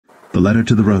The letter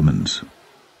to the Romans,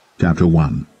 chapter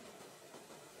 1.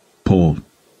 Paul,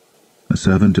 a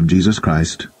servant of Jesus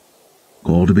Christ,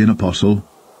 called to be an apostle,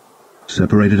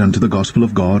 separated unto the gospel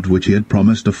of God, which he had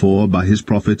promised afore by his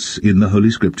prophets in the Holy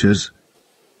Scriptures,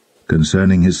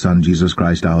 concerning his Son Jesus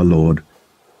Christ our Lord,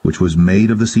 which was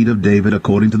made of the seed of David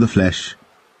according to the flesh,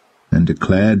 and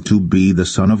declared to be the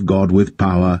Son of God with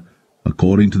power,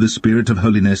 according to the Spirit of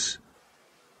holiness,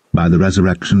 by the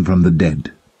resurrection from the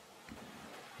dead,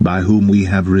 by whom we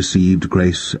have received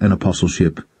grace and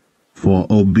apostleship, for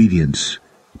obedience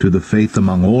to the faith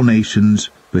among all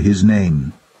nations for his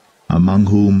name, among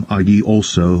whom are ye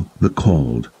also the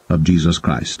called of Jesus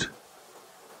Christ.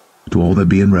 To all that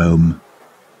be in Rome,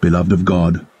 beloved of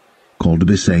God, called to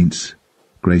be saints,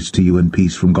 grace to you and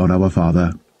peace from God our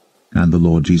Father and the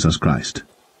Lord Jesus Christ.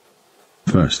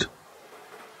 First,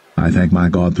 I thank my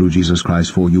God through Jesus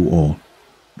Christ for you all,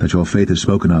 that your faith is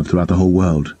spoken of throughout the whole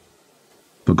world.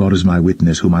 For God is my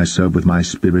witness, whom I serve with my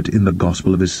spirit in the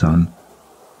gospel of his Son,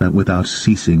 that without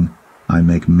ceasing I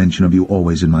make mention of you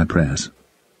always in my prayers,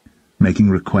 making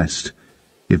request,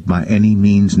 if by any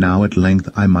means now at length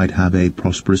I might have a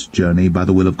prosperous journey by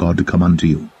the will of God to come unto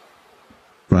you.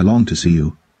 For I long to see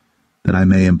you, that I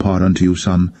may impart unto you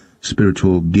some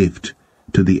spiritual gift,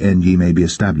 to the end ye may be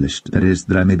established, that is,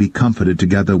 that I may be comforted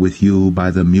together with you by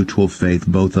the mutual faith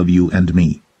both of you and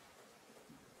me.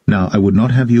 Now I would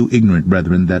not have you ignorant,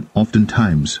 brethren, that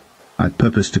oftentimes I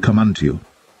purposed to come unto you,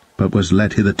 but was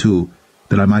let hitherto,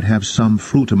 that I might have some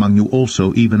fruit among you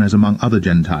also, even as among other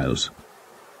Gentiles.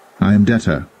 I am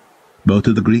debtor, both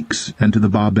to the Greeks and to the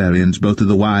barbarians, both to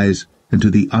the wise and to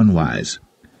the unwise.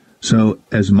 So,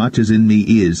 as much as in me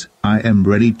is, I am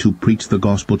ready to preach the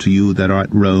gospel to you that are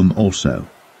at Rome also.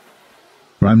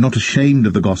 For I am not ashamed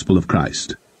of the gospel of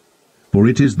Christ, for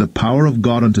it is the power of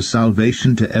God unto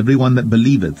salvation to every one that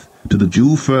believeth, to the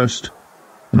Jew first,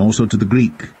 and also to the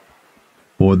Greek.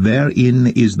 For therein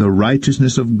is the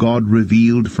righteousness of God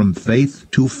revealed from faith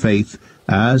to faith,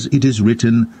 as it is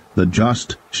written, the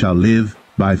just shall live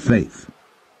by faith.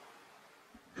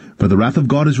 For the wrath of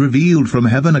God is revealed from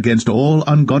heaven against all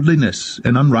ungodliness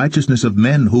and unrighteousness of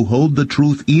men who hold the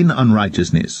truth in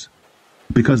unrighteousness,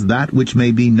 because that which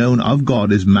may be known of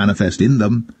God is manifest in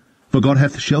them, for God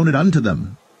hath shown it unto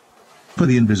them. For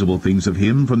the invisible things of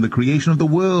him from the creation of the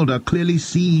world are clearly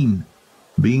seen,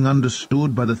 being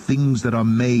understood by the things that are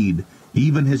made,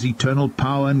 even his eternal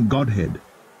power and Godhead,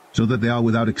 so that they are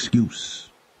without excuse.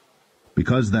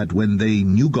 Because that when they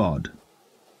knew God,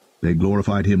 they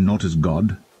glorified him not as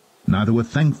God, neither were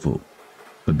thankful,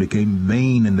 but became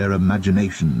vain in their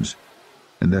imaginations,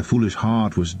 and their foolish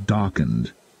heart was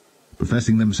darkened.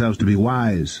 Professing themselves to be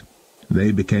wise,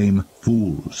 they became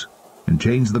fools, and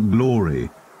changed the glory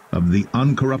of the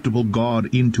uncorruptible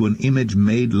God into an image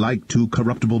made like to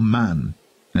corruptible man,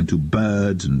 and to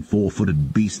birds and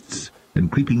four-footed beasts,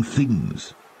 and creeping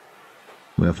things.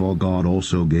 Wherefore God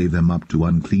also gave them up to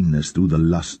uncleanness through the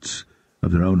lusts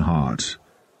of their own hearts,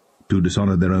 to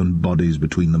dishonor their own bodies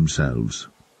between themselves,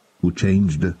 who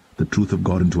changed the truth of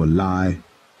God into a lie,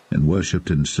 and worshipped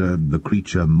and served the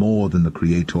creature more than the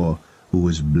Creator, who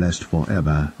is blessed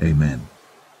forever. Amen.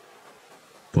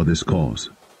 For this cause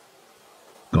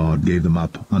God gave them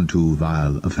up unto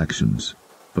vile affections,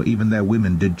 for even their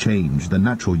women did change the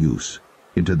natural use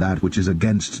into that which is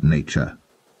against nature,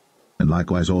 and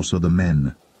likewise also the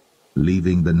men,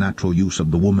 leaving the natural use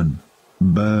of the woman,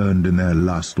 burned in their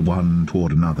lust one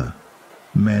toward another,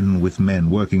 men with men,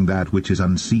 working that which is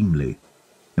unseemly,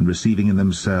 and receiving in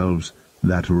themselves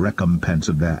that recompense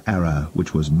of their error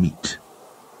which was meet.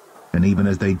 And even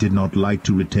as they did not like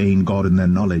to retain God in their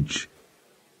knowledge,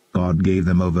 God gave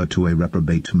them over to a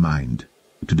reprobate mind,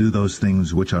 to do those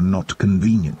things which are not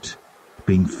convenient,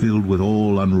 being filled with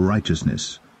all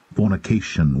unrighteousness,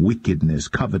 fornication, wickedness,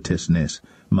 covetousness,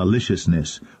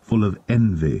 maliciousness, full of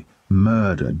envy,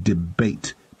 murder,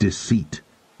 debate, deceit,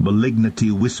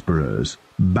 malignity, whisperers,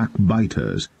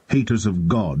 backbiters, haters of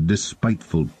God,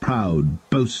 despiteful, proud,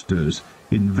 boasters,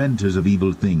 inventors of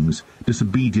evil things,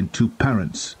 disobedient to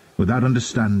parents, without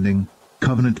understanding,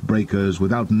 covenant breakers,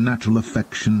 without natural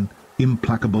affection,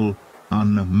 implacable,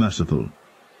 unmerciful,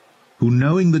 who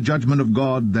knowing the judgment of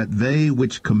God, that they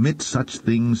which commit such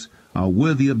things are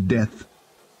worthy of death,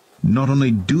 not only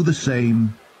do the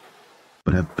same,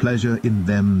 but have pleasure in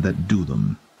them that do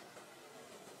them.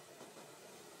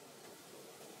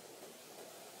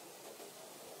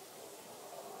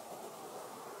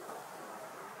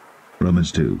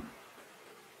 Romans 2.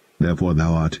 Therefore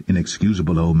thou art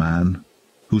inexcusable, O man,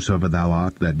 whosoever thou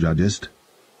art that judgest.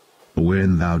 For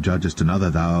wherein thou judgest another,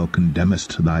 thou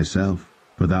condemnest thyself,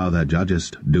 for thou that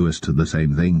judgest doest the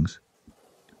same things.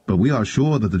 But we are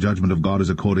sure that the judgment of God is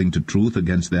according to truth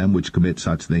against them which commit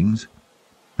such things.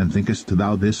 And thinkest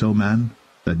thou this, O man,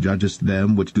 that judgest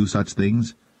them which do such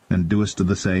things, and doest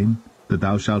the same, that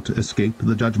thou shalt escape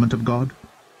the judgment of God?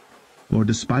 Or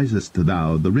despisest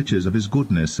thou the riches of his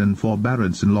goodness and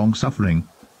forbearance and long-suffering,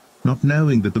 not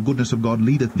knowing that the goodness of God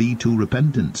leadeth thee to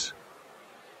repentance?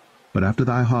 But after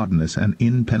thy hardness and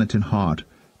impenitent heart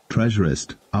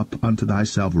treasurest up unto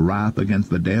thyself wrath against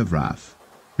the day of wrath,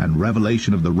 and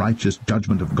revelation of the righteous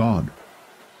judgment of God,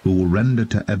 who will render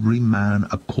to every man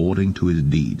according to his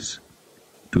deeds.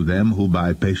 To them who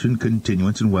by patient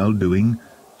continuance in well-doing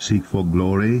seek for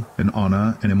glory and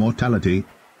honor and immortality,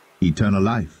 eternal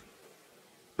life.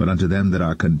 But unto them that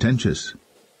are contentious,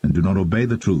 and do not obey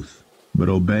the truth, but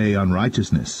obey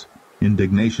unrighteousness,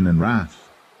 indignation and wrath,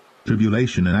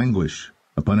 tribulation and anguish,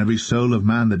 upon every soul of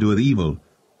man that doeth evil,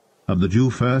 of the Jew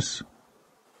first,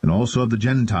 and also of the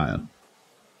Gentile.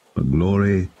 But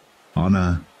glory,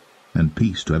 honor, and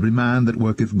peace to every man that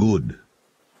worketh good,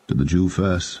 to the Jew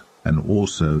first, and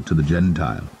also to the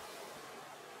Gentile.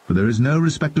 For there is no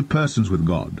respect of persons with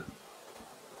God.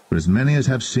 For as many as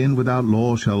have sinned without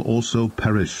law shall also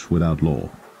perish without law.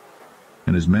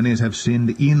 And as many as have sinned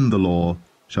in the law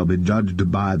shall be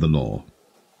judged by the law.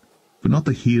 For not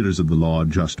the hearers of the law are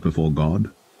just before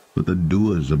God, but the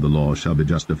doers of the law shall be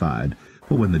justified.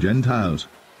 For when the Gentiles,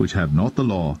 which have not the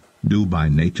law, do by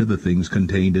nature the things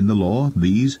contained in the law,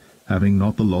 these, having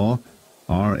not the law,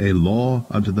 are a law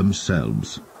unto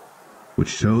themselves, which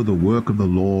show the work of the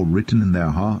law written in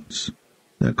their hearts,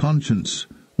 their conscience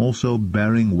also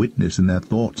bearing witness in their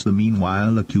thoughts, the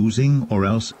meanwhile accusing or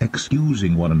else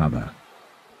excusing one another.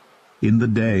 In the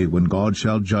day when God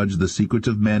shall judge the secrets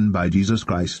of men by Jesus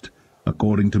Christ,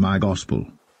 according to my gospel.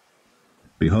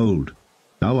 Behold,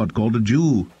 thou art called a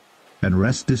Jew, and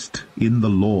restest in the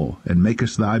law, and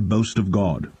makest thy boast of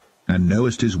God, and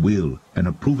knowest his will, and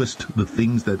approvest the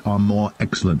things that are more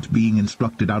excellent, being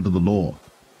instructed out of the law,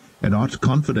 and art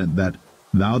confident that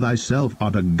thou thyself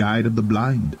art a guide of the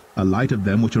blind, a light of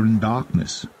them which are in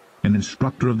darkness, an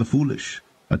instructor of the foolish,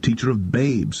 a teacher of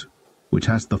babes, which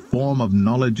hast the form of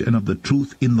knowledge and of the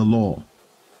truth in the law.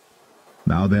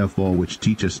 Thou therefore which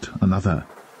teachest another,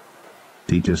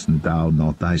 teachest thou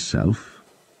not thyself?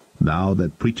 Thou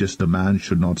that preachest a man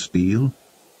should not steal,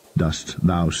 dost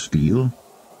thou steal?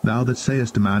 Thou that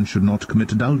sayest a man should not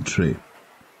commit adultery,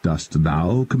 dost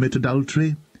thou commit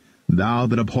adultery? Thou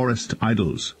that abhorrest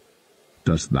idols,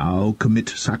 dost thou commit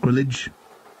sacrilege?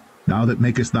 Thou that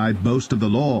makest thy boast of the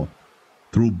law,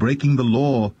 through breaking the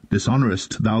law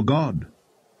dishonourest thou God.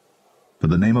 For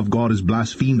the name of God is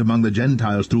blasphemed among the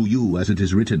Gentiles through you, as it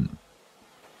is written,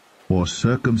 For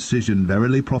circumcision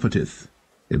verily profiteth,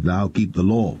 if thou keep the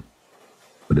law.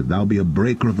 But if thou be a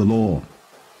breaker of the law,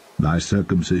 thy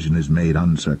circumcision is made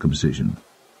uncircumcision.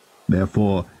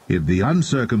 Therefore, if the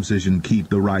uncircumcision keep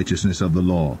the righteousness of the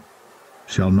law,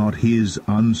 shall not his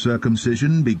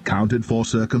uncircumcision be counted for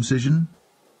circumcision?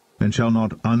 And shall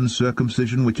not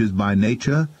uncircumcision which is by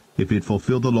nature, if it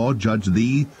fulfill the law, judge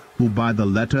thee, who by the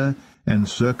letter and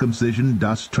circumcision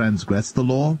dost transgress the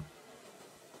law?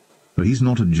 For he is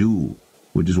not a Jew,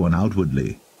 which is one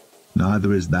outwardly,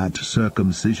 neither is that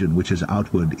circumcision which is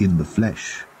outward in the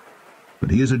flesh.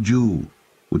 But he is a Jew,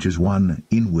 which is one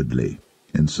inwardly,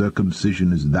 and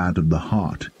circumcision is that of the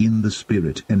heart, in the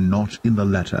spirit, and not in the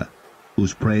letter,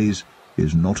 whose praise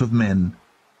is not of men,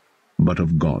 but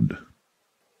of God.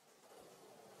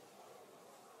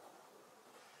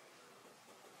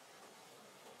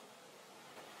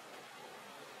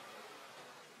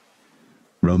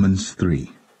 Romans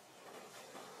 3.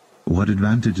 What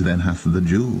advantage then hath the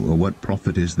Jew, or what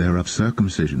profit is there of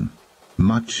circumcision?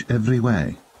 Much every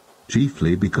way,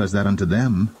 chiefly because that unto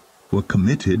them were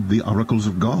committed the oracles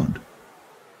of God.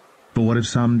 For what if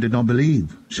some did not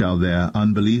believe? Shall their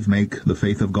unbelief make the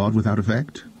faith of God without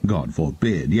effect? God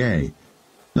forbid, yea.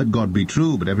 Let God be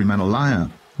true, but every man a liar,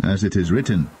 as it is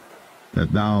written,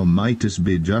 that thou mightest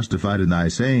be justified in thy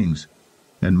sayings,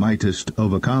 and mightest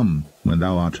overcome when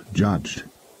thou art judged.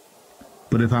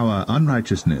 But if our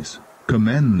unrighteousness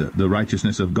commend the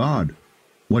righteousness of God,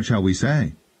 what shall we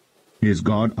say? Is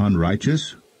God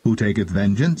unrighteous, who taketh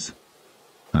vengeance?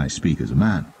 I speak as a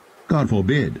man. God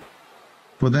forbid.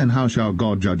 For then how shall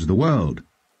God judge the world?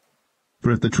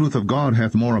 For if the truth of God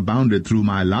hath more abounded through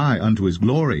my lie unto his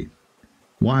glory,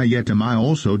 why yet am I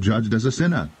also judged as a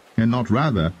sinner, and not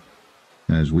rather,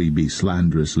 as we be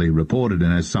slanderously reported,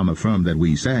 and as some affirm that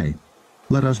we say,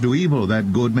 Let us do evil,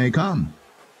 that good may come,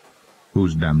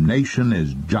 whose damnation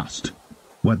is just.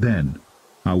 What then?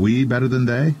 Are we better than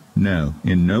they? No,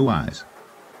 in no wise.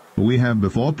 For we have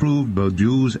before proved, both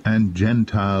Jews and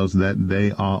Gentiles, that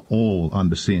they are all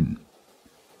under sin.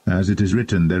 As it is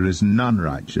written, there is none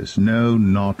righteous, no,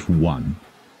 not one.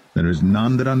 There is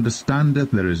none that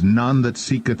understandeth, there is none that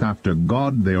seeketh after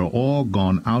God. They are all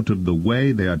gone out of the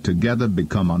way, they are together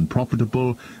become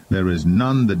unprofitable. There is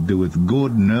none that doeth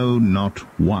good, no, not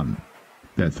one.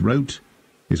 Their throat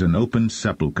is an open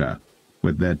sepulchre.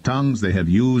 With their tongues they have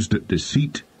used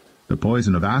deceit. The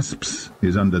poison of asps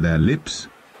is under their lips,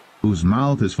 whose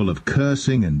mouth is full of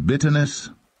cursing and bitterness.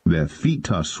 Their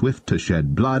feet are swift to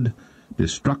shed blood.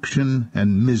 Destruction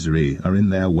and misery are in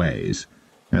their ways,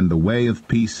 and the way of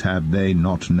peace have they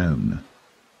not known.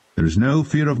 There is no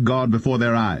fear of God before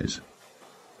their eyes.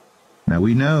 Now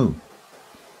we know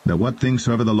that what things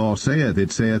soever the law saith,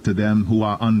 it saith to them who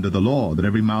are under the law, that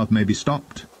every mouth may be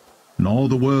stopped, and all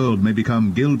the world may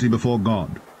become guilty before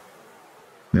God.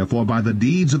 Therefore by the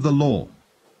deeds of the law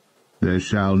there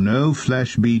shall no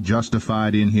flesh be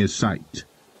justified in his sight,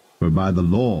 for by the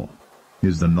law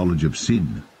is the knowledge of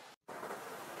sin.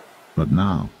 But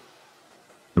now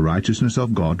the righteousness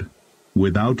of God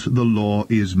without the law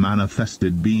is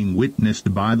manifested, being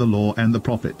witnessed by the law and the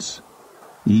prophets,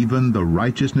 even the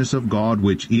righteousness of God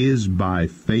which is by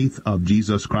faith of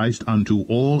Jesus Christ unto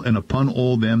all and upon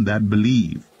all them that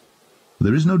believe.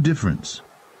 There is no difference,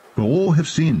 for all have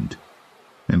sinned,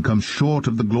 and come short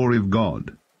of the glory of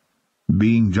God,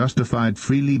 being justified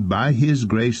freely by his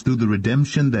grace through the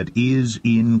redemption that is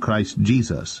in Christ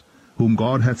Jesus, whom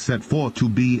God hath set forth to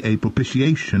be a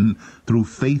propitiation through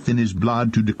faith in his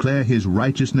blood, to declare his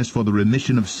righteousness for the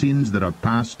remission of sins that are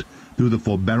past through the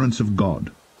forbearance of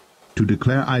God. To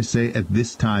declare, I say, at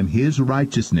this time his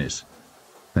righteousness,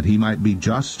 that he might be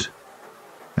just,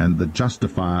 and the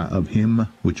justifier of him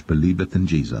which believeth in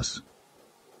Jesus.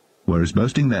 Where is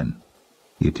boasting then?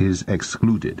 It is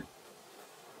excluded.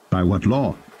 By what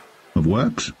law? Of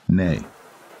works? Nay,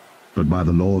 but by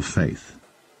the law of faith.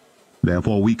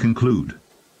 Therefore we conclude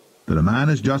that a man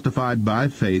is justified by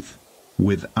faith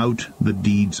without the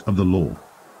deeds of the law.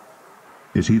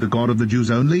 Is he the God of the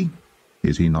Jews only?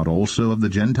 Is he not also of the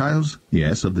Gentiles?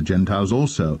 Yes, of the Gentiles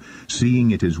also, seeing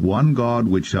it is one God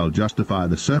which shall justify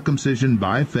the circumcision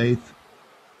by faith,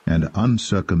 and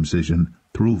uncircumcision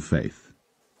through faith.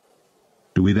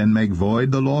 Do we then make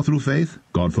void the law through faith?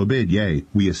 God forbid, yea,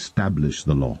 we establish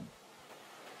the law.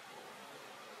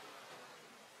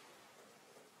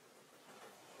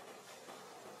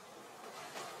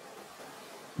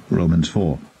 Romans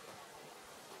 4.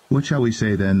 What shall we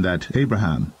say then that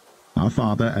Abraham, our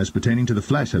father, as pertaining to the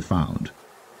flesh, hath found?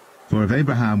 For if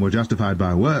Abraham were justified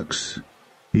by works,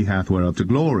 he hath whereof to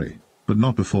glory, but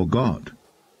not before God.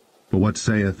 For what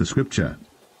saith the Scripture?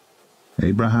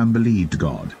 Abraham believed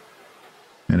God,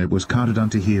 and it was counted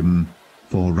unto him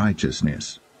for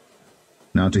righteousness.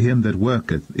 Now to him that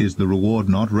worketh is the reward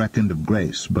not reckoned of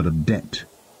grace, but of debt.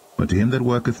 But to him that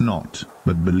worketh not,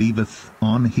 but believeth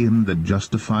on him that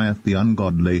justifieth the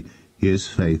ungodly, his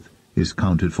faith is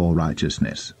counted for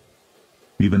righteousness.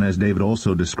 Even as David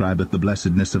also describeth the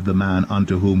blessedness of the man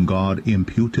unto whom God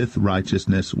imputeth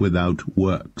righteousness without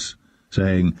works,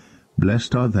 saying,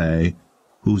 Blessed are they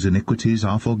whose iniquities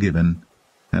are forgiven,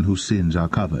 and whose sins are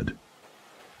covered.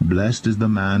 Blessed is the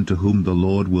man to whom the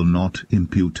Lord will not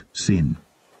impute sin.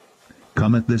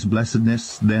 Cometh this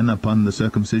blessedness then upon the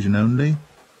circumcision only,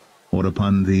 or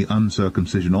upon the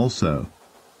uncircumcision also?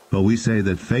 For we say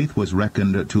that faith was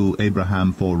reckoned to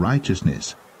Abraham for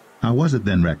righteousness. How was it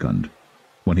then reckoned?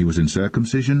 When he was in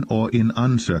circumcision or in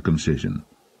uncircumcision?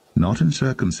 Not in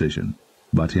circumcision,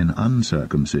 but in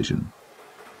uncircumcision.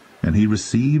 And he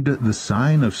received the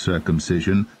sign of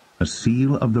circumcision, a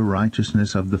seal of the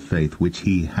righteousness of the faith which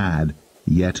he had,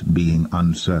 yet being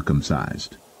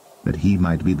uncircumcised, that he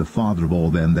might be the father of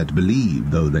all them that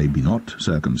believe, though they be not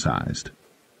circumcised,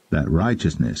 that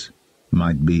righteousness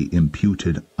might be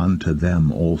imputed unto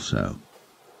them also,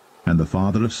 and the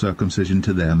father of circumcision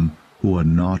to them who are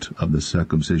not of the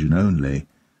circumcision only,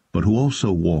 but who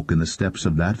also walk in the steps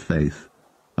of that faith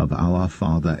of our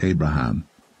father Abraham,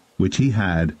 which he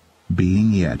had,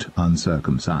 being yet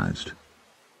uncircumcised.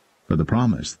 For the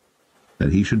promise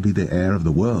that he should be the heir of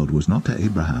the world was not to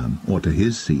Abraham or to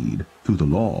his seed through the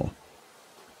law,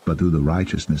 but through the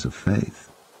righteousness of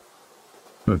faith.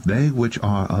 For if they which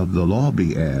are of the law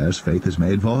be heirs, faith is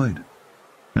made void,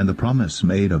 and the promise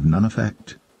made of none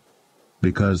effect,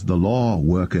 because the law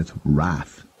worketh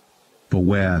wrath. For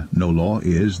where no law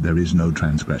is, there is no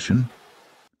transgression.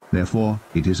 Therefore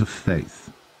it is of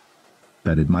faith,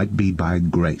 that it might be by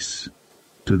grace,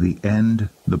 to the end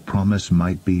the promise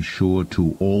might be sure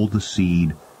to all the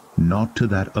seed, not to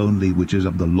that only which is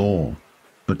of the law,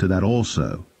 but to that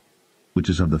also which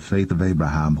is of the faith of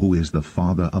Abraham, who is the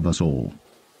father of us all.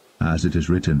 As it is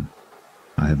written,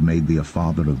 I have made thee a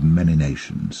father of many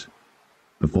nations.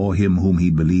 Before him whom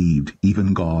he believed,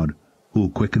 even God, who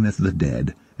quickeneth the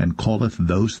dead, and calleth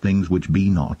those things which be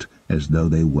not as though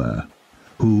they were,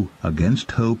 who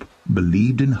against hope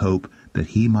believed in hope, that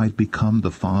he might become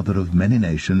the father of many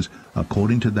nations,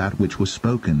 according to that which was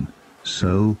spoken,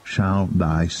 so shall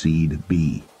thy seed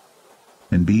be.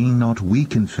 And being not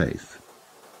weak in faith,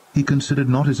 he considered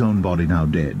not his own body now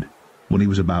dead, when he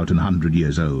was about 100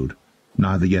 years old,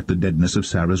 neither yet the deadness of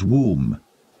Sarah's womb.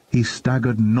 He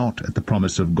staggered not at the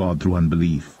promise of God through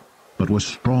unbelief, but was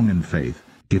strong in faith,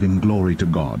 giving glory to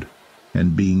God,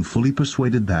 and being fully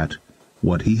persuaded that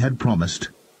what he had promised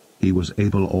he was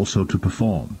able also to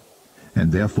perform,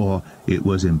 and therefore it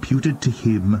was imputed to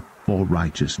him for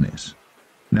righteousness.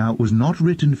 Now it was not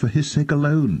written for his sake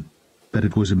alone that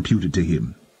it was imputed to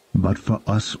him, but for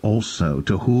us also,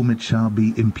 to whom it shall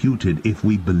be imputed if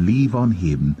we believe on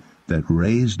him that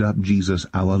raised up Jesus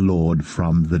our Lord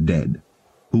from the dead,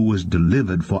 who was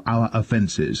delivered for our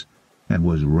offenses, and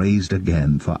was raised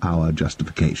again for our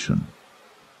justification.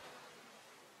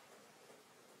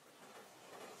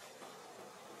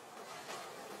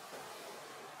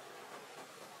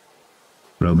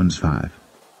 Romans 5.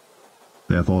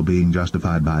 Therefore, being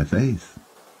justified by faith,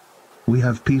 we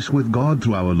have peace with God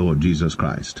through our Lord Jesus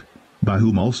Christ, by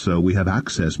whom also we have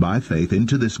access by faith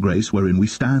into this grace wherein we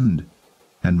stand,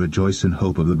 and rejoice in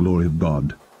hope of the glory of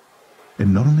God.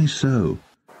 And not only so,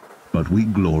 but we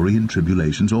glory in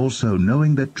tribulations also,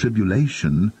 knowing that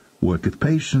tribulation worketh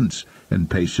patience, and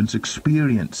patience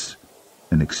experience,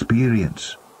 and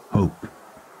experience hope.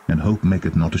 And hope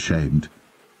maketh not ashamed,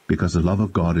 because the love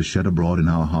of God is shed abroad in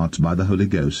our hearts by the Holy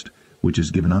Ghost, which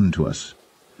is given unto us.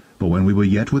 For when we were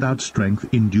yet without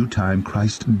strength, in due time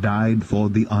Christ died for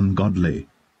the ungodly.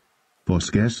 For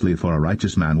scarcely for a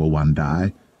righteous man will one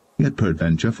die, yet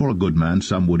peradventure for a good man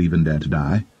some would even dare to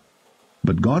die.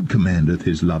 But God commandeth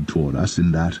his love toward us,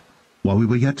 in that, while we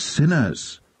were yet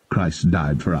sinners, Christ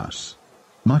died for us.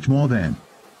 Much more then,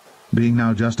 being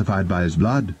now justified by his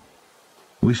blood,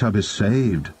 we shall be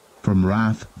saved from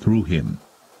wrath through him.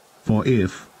 For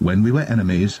if, when we were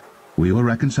enemies, we were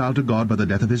reconciled to God by the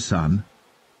death of his Son,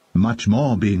 much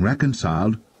more, being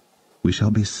reconciled, we shall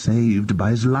be saved by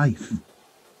his life.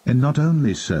 And not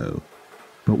only so,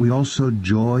 but we also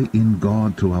joy in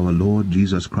God through our Lord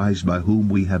Jesus Christ, by whom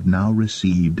we have now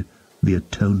received the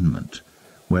atonement.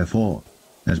 Wherefore,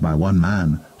 as by one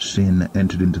man sin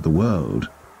entered into the world,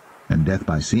 and death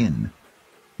by sin,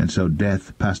 and so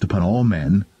death passed upon all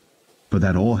men, for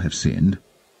that all have sinned.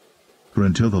 For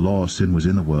until the law sin was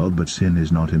in the world, but sin is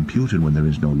not imputed when there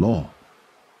is no law.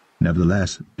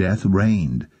 Nevertheless, death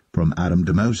reigned from Adam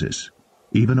to Moses,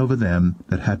 even over them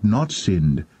that had not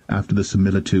sinned, after the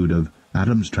similitude of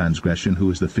Adam's transgression, who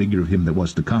is the figure of him that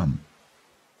was to come.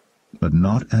 But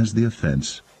not as the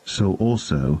offense, so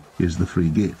also is the free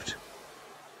gift.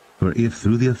 For if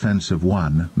through the offense of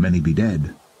one many be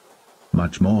dead,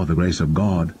 much more the grace of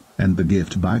God, and the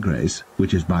gift by grace,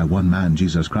 which is by one man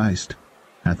Jesus Christ,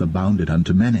 hath abounded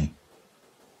unto many.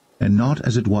 And not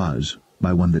as it was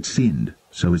by one that sinned,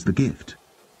 so is the gift.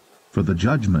 For the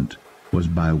judgment was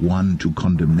by one to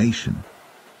condemnation,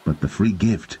 but the free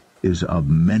gift is of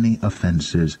many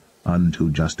offenses unto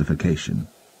justification.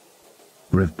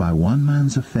 For if by one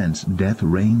man's offense death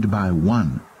reigned by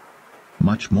one,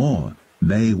 much more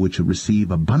they which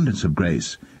receive abundance of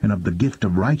grace and of the gift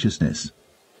of righteousness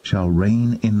shall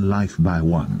reign in life by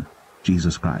one,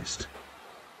 Jesus Christ.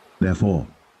 Therefore,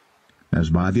 as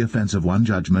by the offense of one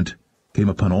judgment came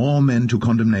upon all men to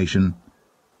condemnation,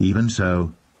 even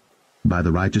so, by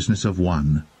the righteousness of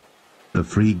one, the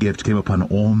free gift came upon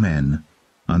all men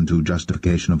unto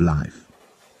justification of life.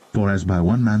 For as by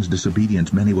one man's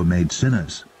disobedience many were made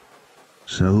sinners,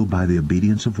 so by the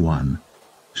obedience of one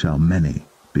shall many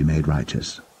be made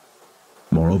righteous.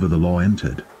 Moreover the law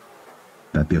entered,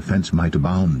 that the offense might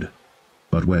abound.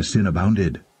 But where sin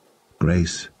abounded,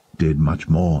 grace did much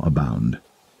more abound,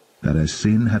 that as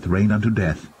sin hath reigned unto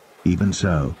death, even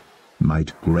so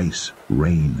might grace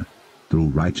reign through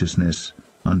righteousness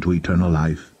unto eternal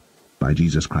life, by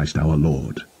Jesus Christ our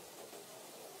Lord.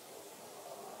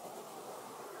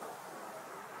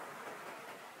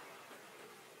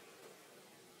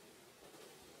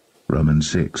 Romans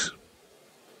 6.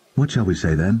 What shall we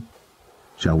say then?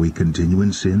 Shall we continue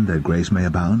in sin that grace may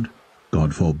abound?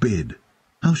 God forbid.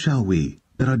 How shall we,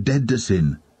 that are dead to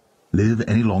sin, live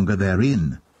any longer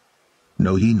therein?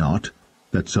 Know ye not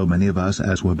that so many of us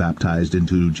as were baptized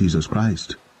into Jesus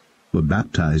Christ were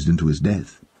baptized into his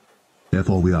death?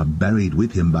 Therefore we are buried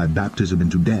with him by baptism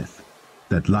into death,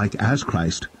 that like as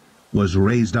Christ was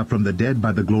raised up from the dead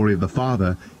by the glory of the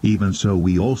Father, even so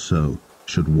we also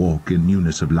should walk in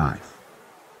newness of life.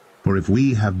 For if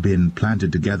we have been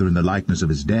planted together in the likeness of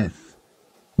his death,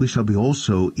 we shall be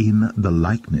also in the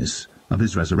likeness of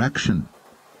his resurrection,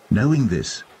 knowing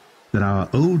this, that our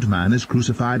old man is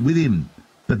crucified with him,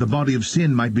 that the body of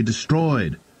sin might be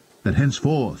destroyed, that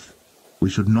henceforth we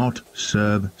should not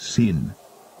serve sin.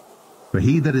 For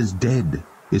he that is dead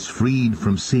is freed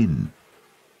from sin.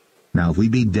 Now if we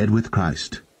be dead with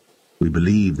Christ, we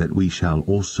believe that we shall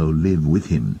also live with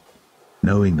him,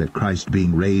 knowing that Christ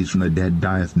being raised from the dead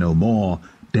dieth no more,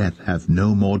 death hath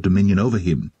no more dominion over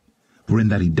him. For in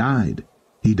that he died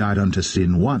unto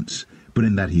sin once, but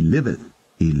in that he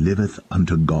liveth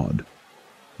unto God.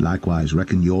 Likewise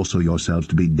reckon ye also yourselves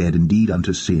to be dead indeed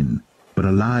unto sin, but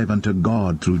alive unto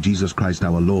God through Jesus Christ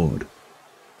our Lord.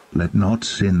 Let not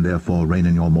sin therefore reign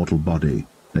in your mortal body,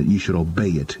 that ye should obey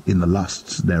it in the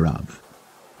lusts thereof.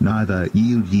 Neither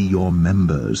yield ye your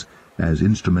members as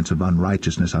instruments of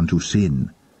unrighteousness unto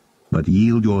sin, but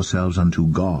yield yourselves unto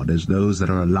God as those that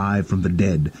are alive from the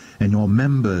dead, and your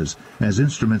members as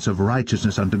instruments of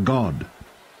righteousness unto God.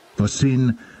 For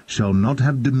sin shall not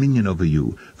have dominion over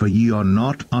you, for ye are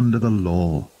not under the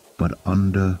law, but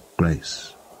under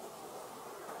grace.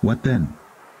 What then?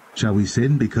 Shall we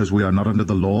sin because we are not under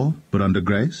the law, but under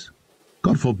grace?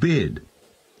 God forbid.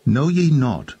 Know ye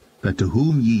not that to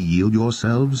whom ye yield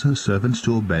yourselves servants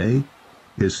to obey,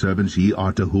 his servants ye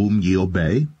are to whom ye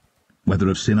obey, whether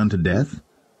of sin unto death,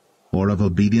 or of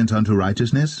obedience unto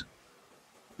righteousness?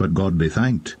 But God be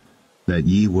thanked, that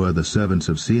ye were the servants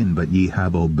of sin, but ye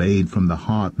have obeyed from the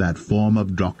heart that form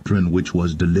of doctrine which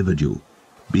was delivered you.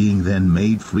 Being then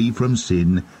made free from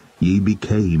sin, ye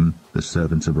became the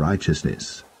servants of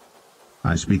righteousness.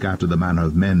 I speak after the manner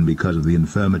of men because of the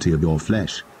infirmity of your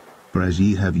flesh. For as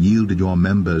ye have yielded your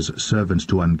members servants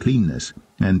to uncleanness,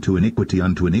 and to iniquity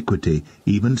unto iniquity,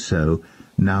 even so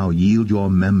now yield your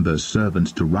members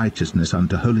servants to righteousness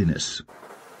unto holiness.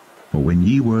 For when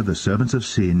ye were the servants of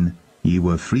sin, ye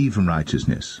were free from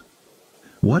righteousness.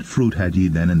 What fruit had ye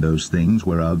then in those things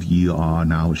whereof ye are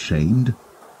now ashamed?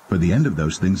 For the end of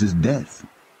those things is death.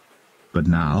 But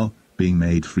now, being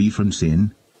made free from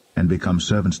sin, and become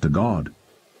servants to God,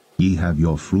 ye have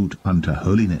your fruit unto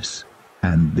holiness,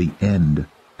 and the end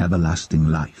everlasting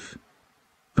life.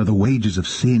 For the wages of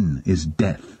sin is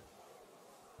death,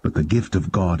 but the gift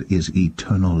of God is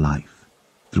eternal life,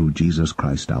 through Jesus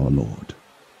Christ our Lord.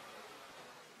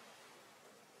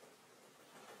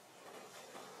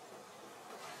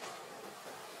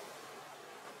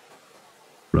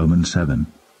 Romans 7.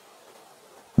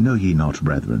 Know ye not,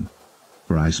 brethren,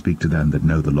 for I speak to them that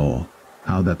know the law,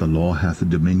 how that the law hath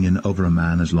dominion over a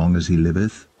man as long as he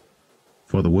liveth?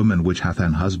 For the woman which hath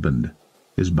an husband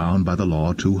is bound by the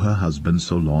law to her husband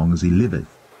so long as he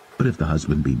liveth. But if the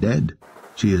husband be dead,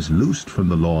 she is loosed from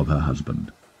the law of her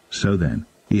husband. So then,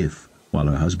 if, while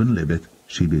her husband liveth,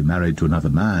 she be married to another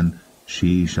man,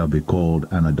 she shall be called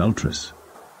an adulteress.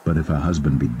 But if her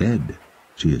husband be dead,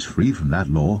 she is free from that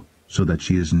law, so that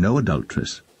she is no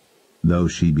adulteress, though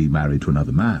she be married to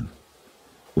another man.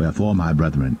 Wherefore, my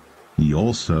brethren, ye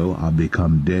also are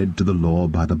become dead to the law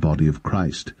by the body of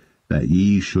Christ, that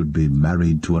ye should be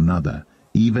married to another,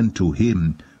 even to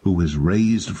him who is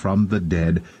raised from the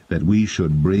dead, that we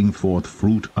should bring forth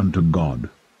fruit unto God.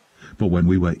 For when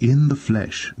we were in the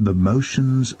flesh, the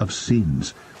motions of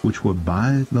sins, which were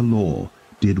by the law,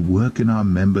 did work in our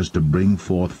members to bring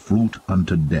forth fruit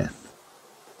unto death.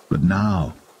 But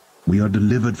now we are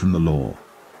delivered from the law,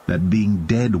 that being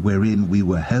dead wherein we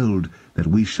were held, that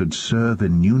we should serve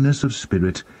in newness of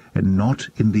spirit, and not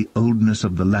in the oldness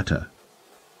of the letter.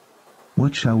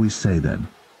 What shall we say then?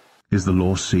 Is the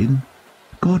law sin?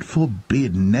 God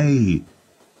forbid, nay.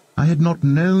 I had not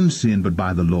known sin but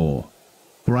by the law,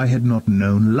 for I had not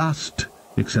known lust,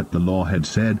 except the law had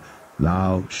said,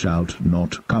 Thou shalt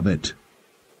not covet.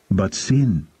 But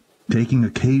sin, taking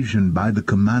occasion by the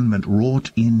commandment,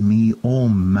 wrought in me all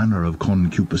manner of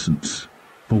concupiscence.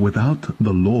 For without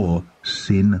the law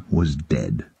sin was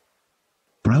dead.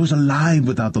 For I was alive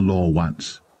without the law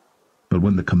once. But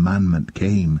when the commandment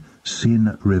came,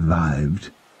 sin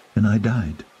revived, and I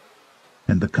died.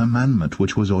 And the commandment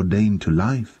which was ordained to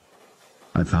life,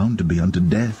 I found to be unto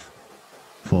death.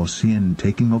 For sin,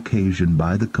 taking occasion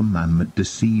by the commandment,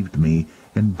 deceived me,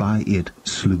 and by it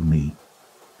slew me.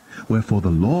 Wherefore the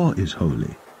law is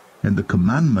holy, and the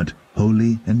commandment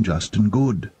holy and just and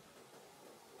good.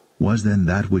 Was then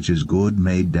that which is good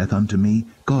made death unto me?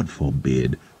 God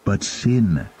forbid, but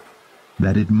sin,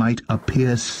 that it might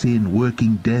appear sin,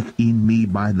 working death in me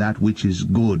by that which is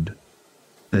good,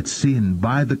 that sin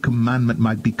by the commandment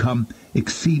might become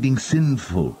exceeding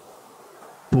sinful.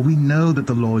 For we know that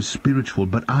the law is spiritual,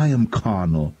 but I am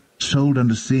carnal, sold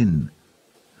unto sin.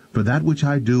 For that which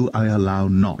I do I allow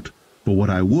not. For what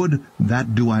I would,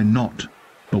 that do I not.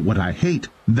 But what I hate,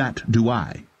 that do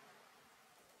I.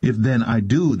 If then I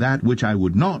do that which I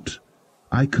would not,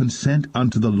 I consent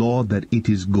unto the law that it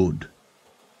is good.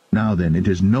 Now then, it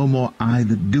is no more I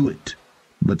that do it,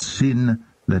 but sin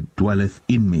that dwelleth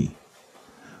in me.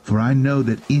 For I know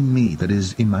that in me, that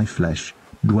is, in my flesh,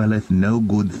 dwelleth no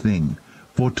good thing.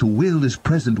 For to will is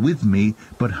present with me,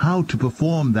 but how to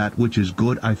perform that which is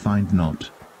good I find not.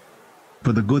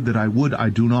 For the good that I would I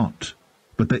do not,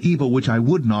 but the evil which I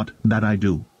would not, that I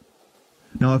do.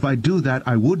 Now if I do that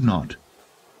I would not,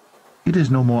 it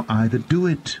is no more I that do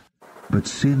it, but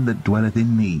sin that dwelleth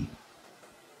in me.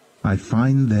 I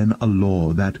find then a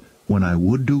law, that when I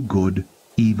would do good,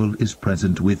 evil is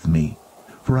present with me.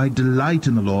 For I delight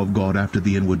in the law of God after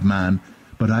the inward man,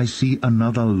 but I see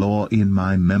another law in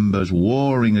my members,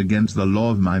 warring against the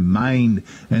law of my mind,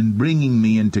 and bringing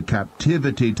me into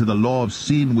captivity to the law of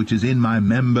sin which is in my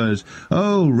members.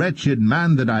 O wretched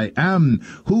man that I am,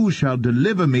 who shall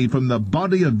deliver me from the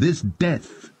body of this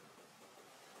death?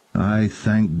 I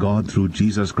thank God through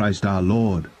Jesus Christ our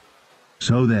Lord.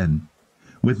 So then,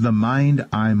 with the mind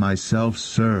I myself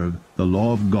serve the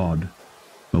law of God,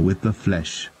 but with the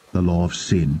flesh the law of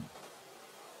sin.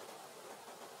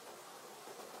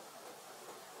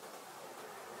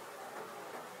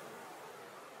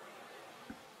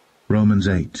 Romans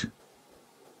 8.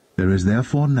 There is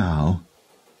therefore now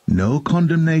no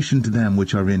condemnation to them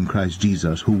which are in Christ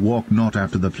Jesus, who walk not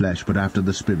after the flesh, but after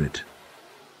the Spirit.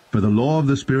 For the law of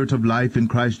the Spirit of life in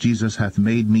Christ Jesus hath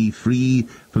made me free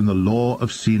from the law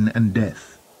of sin and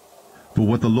death. For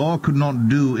what the law could not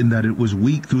do, in that it was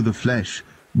weak through the flesh,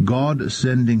 God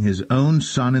sending his own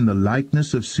Son in the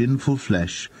likeness of sinful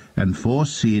flesh, and for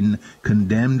sin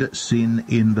condemned sin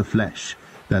in the flesh,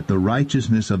 that the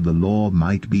righteousness of the law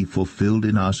might be fulfilled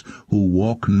in us, who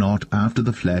walk not after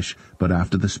the flesh, but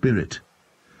after the Spirit.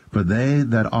 For they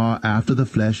that are after the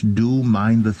flesh do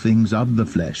mind the things of the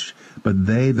flesh, but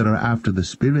they that are after the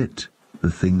Spirit, the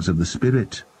things of the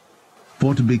Spirit.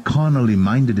 For to be carnally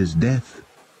minded is death,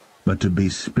 but to be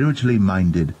spiritually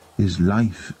minded is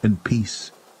life and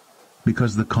peace.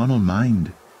 Because the carnal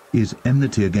mind is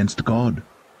enmity against God,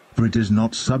 for it is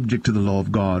not subject to the law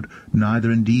of God,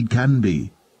 neither indeed can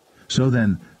be. So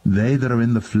then, they that are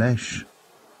in the flesh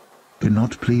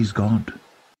cannot please God.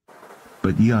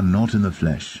 But ye are not in the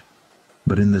flesh,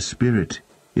 but in the Spirit,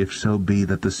 if so be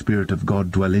that the Spirit of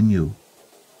God dwell in you.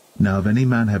 Now if any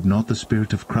man have not the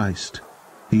Spirit of Christ,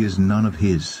 he is none of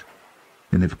his.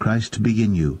 And if Christ be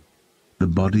in you, the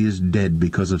body is dead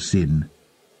because of sin,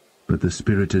 but the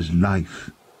Spirit is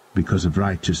life because of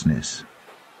righteousness.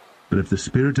 But if the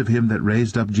Spirit of him that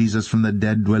raised up Jesus from the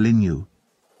dead dwell in you,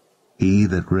 he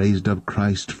that raised up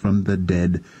Christ from the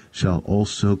dead shall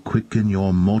also quicken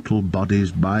your mortal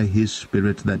bodies by his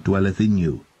Spirit that dwelleth in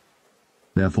you.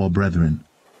 Therefore, brethren,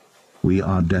 we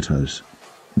are debtors,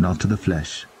 not to the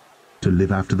flesh, to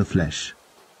live after the flesh.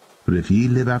 For if ye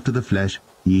live after the flesh,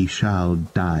 ye shall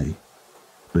die.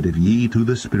 But if ye through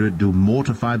the Spirit do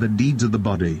mortify the deeds of the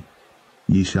body,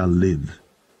 ye shall live.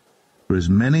 For as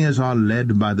many as are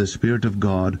led by the Spirit of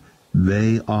God,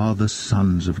 they are the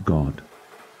sons of God.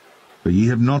 For ye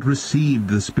have not received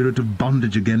the spirit of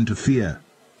bondage again to fear,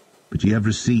 but ye have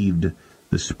received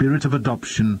the Spirit of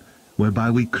adoption, whereby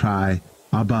we cry,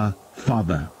 Abba,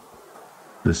 Father.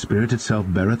 The Spirit itself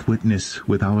beareth witness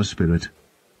with our spirit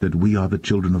that we are the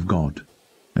children of God.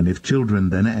 And if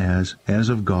children, then heirs, heirs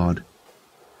of God,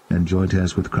 and joint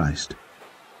heirs with Christ,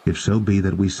 if so be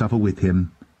that we suffer with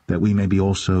him, that we may be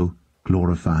also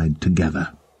glorified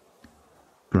together.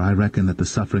 For I reckon that the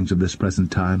sufferings of this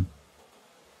present time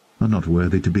are not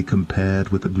worthy to be compared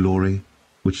with the glory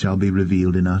which shall be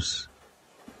revealed in us.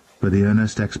 For the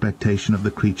earnest expectation of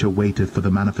the creature waiteth for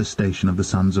the manifestation of the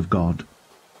sons of God.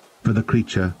 For the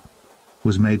creature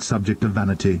was made subject to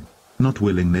vanity, not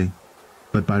willingly,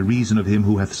 but by reason of him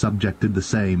who hath subjected the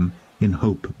same, in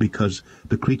hope, because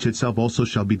the creature itself also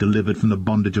shall be delivered from the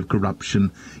bondage of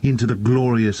corruption into the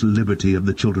glorious liberty of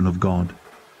the children of God.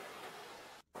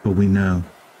 For we know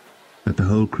that the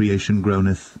whole creation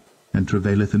groaneth and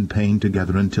travaileth in pain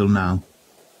together until now.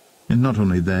 And not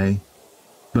only they,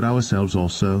 but ourselves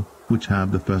also, which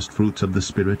have the first fruits of the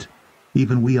Spirit,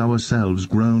 even we ourselves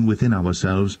groan within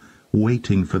ourselves,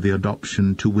 waiting for the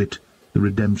adoption, to wit, the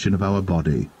redemption of our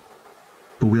body.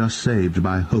 For we are saved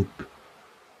by hope.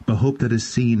 But hope that is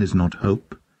seen is not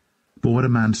hope. For what a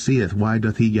man seeth, why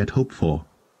doth he yet hope for?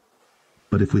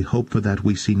 But if we hope for that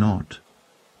we see not,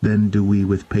 then do we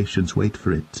with patience wait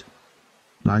for it.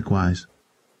 Likewise,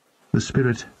 the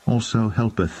Spirit also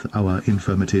helpeth our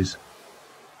infirmities.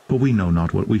 For we know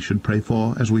not what we should pray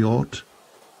for as we ought,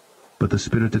 but the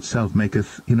Spirit itself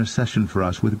maketh intercession for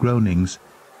us with groanings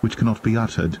which cannot be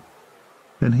uttered.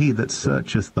 And he that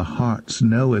searcheth the hearts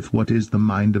knoweth what is the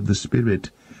mind of the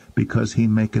Spirit, because he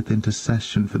maketh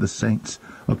intercession for the saints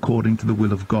according to the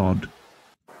will of God.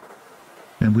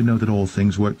 And we know that all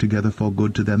things work together for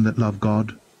good to them that love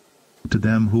God, to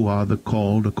them who are the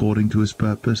called according to his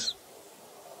purpose.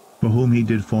 For whom he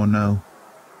did foreknow,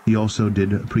 he also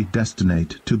did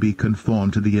predestinate to be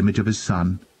conformed to the image of his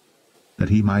Son, that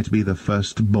he might be the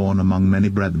firstborn among many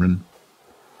brethren.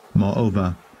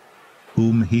 Moreover,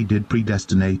 whom he did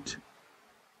predestinate,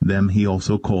 them he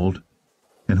also called,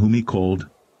 and whom he called,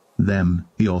 them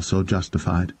he also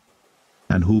justified,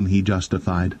 and whom he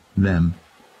justified, them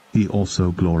he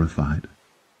also glorified.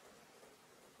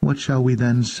 What shall we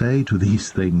then say to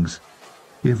these things?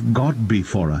 If God be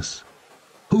for us,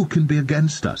 who can be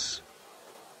against us?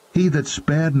 He that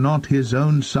spared not his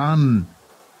own Son,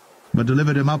 but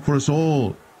delivered him up for us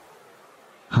all,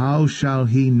 how shall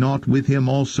he not with him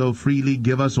also freely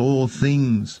give us all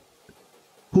things?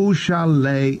 Who shall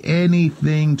lay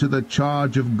anything to the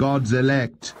charge of God's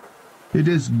elect? It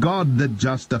is God that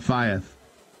justifieth.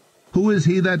 Who is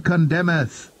he that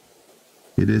condemneth?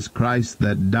 It is Christ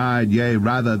that died, yea,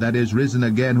 rather, that is risen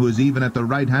again, who is even at the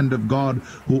right hand of God,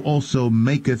 who also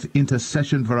maketh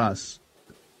intercession for us.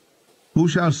 Who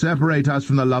shall separate us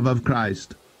from the love of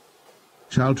Christ?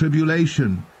 Shall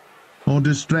tribulation, or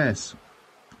distress,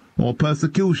 or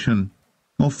persecution,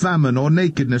 or famine, or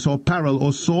nakedness, or peril,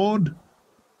 or sword?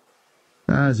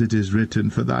 As it is written,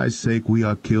 for thy sake we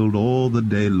are killed all the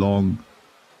day long.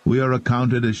 We are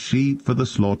accounted as sheep for the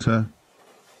slaughter.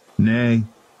 Nay,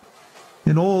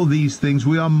 in all these things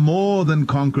we are more than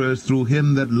conquerors through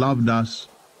him that loved us.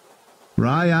 For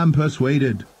I am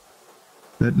persuaded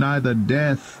that neither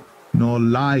death, nor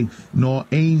life, nor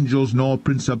angels, nor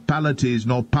principalities,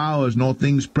 nor powers, nor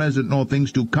things present, nor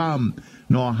things to come,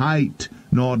 nor height,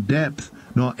 nor depth,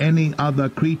 nor any other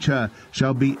creature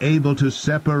shall be able to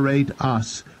separate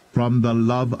us from the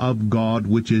love of God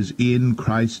which is in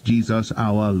Christ Jesus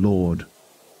our Lord.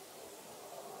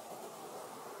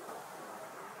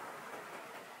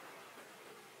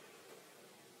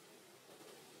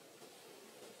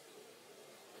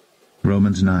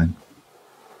 Romans 9.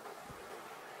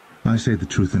 I say the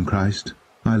truth in Christ,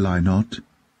 I lie not,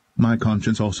 my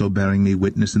conscience also bearing me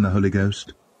witness in the Holy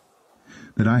Ghost,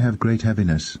 that I have great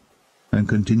heaviness and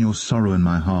continual sorrow in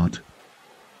my heart.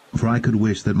 For I could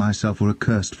wish that myself were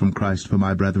accursed from Christ for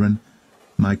my brethren,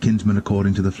 my kinsmen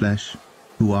according to the flesh,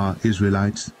 who are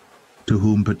Israelites, to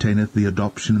whom pertaineth the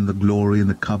adoption and the glory and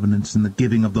the covenants and the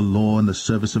giving of the law and the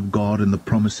service of God and the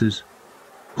promises,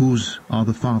 whose are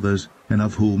the fathers, and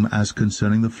of whom, as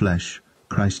concerning the flesh,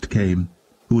 Christ came,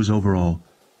 who is over all,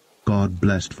 God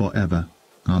blessed for ever.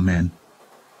 Amen.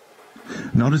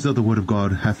 Not as though the word of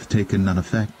God hath taken none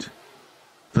effect.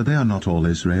 For they are not all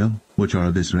Israel, which are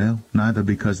of Israel, neither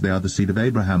because they are the seed of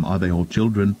Abraham are they all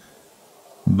children.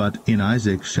 But in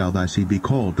Isaac shall thy seed be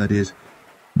called, that is,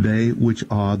 they which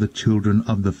are the children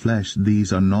of the flesh,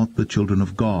 these are not the children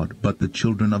of God, but the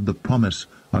children of the promise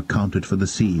are counted for the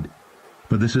seed.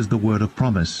 For this is the word of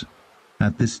promise,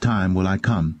 At this time will I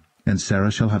come, and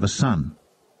Sarah shall have a son.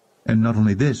 And not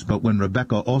only this, but when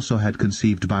Rebekah also had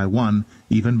conceived by one,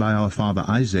 even by our father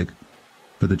Isaac,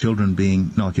 for the children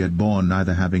being not yet born,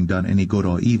 neither having done any good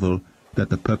or evil,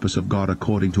 that the purpose of God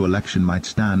according to election might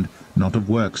stand, not of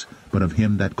works, but of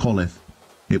him that calleth,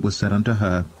 it was said unto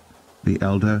her, The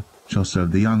elder shall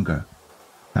serve the younger.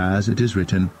 As it is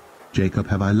written, Jacob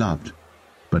have I loved,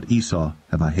 but Esau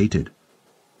have I hated.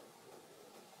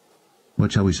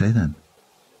 What shall we say then?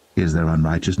 Is there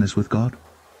unrighteousness with God?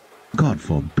 God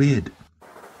forbid.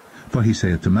 For he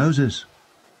saith to Moses,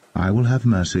 I will have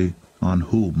mercy on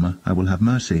whom I will have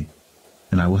mercy,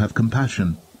 and I will have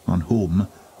compassion on whom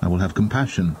I will have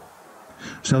compassion.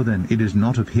 So then it is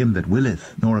not of him that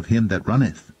willeth, nor of him that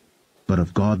runneth, but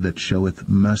of God that showeth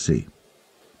mercy.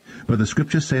 For the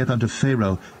Scripture saith unto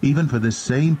Pharaoh, Even for this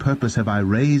same purpose have I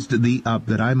raised thee up,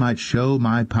 that I might show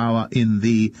my power in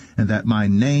thee, and that my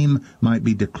name might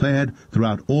be declared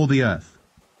throughout all the earth.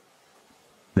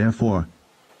 Therefore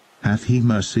hath he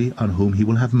mercy on whom he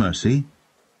will have mercy,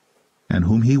 and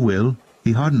whom he will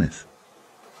he hardeneth.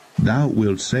 Thou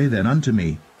wilt say then unto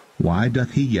me, Why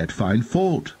doth he yet find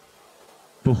fault?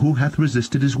 For who hath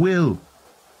resisted his will?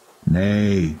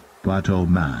 Nay, but, O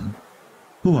man,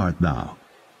 who art thou,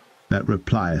 that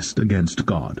repliest against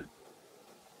God?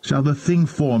 Shall the thing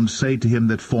formed say to him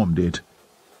that formed it,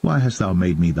 Why hast thou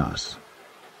made me thus?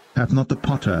 Hath not the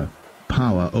potter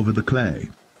power over the clay,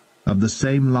 of the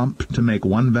same lump to make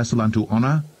one vessel unto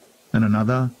honor, and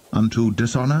another unto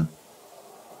dishonor?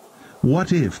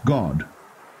 What if God,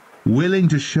 willing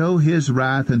to show his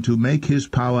wrath and to make his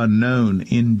power known,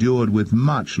 endured with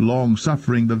much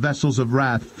long-suffering the vessels of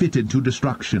wrath fitted to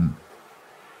destruction,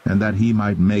 and that he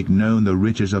might make known the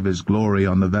riches of his glory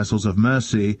on the vessels of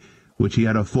mercy, which he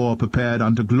had afore prepared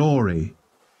unto glory,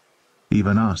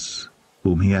 even us,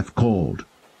 whom he hath called,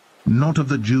 not of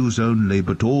the Jews only,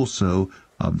 but also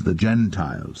of the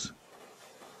Gentiles.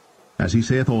 As he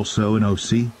saith also in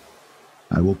Osee,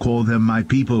 I will call them my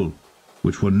people,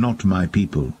 which were not my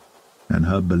people, and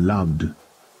her beloved,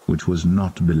 which was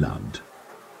not beloved.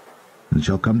 And it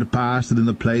shall come to pass that in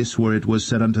the place where it was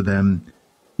said unto them,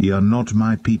 Ye are not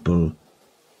my people,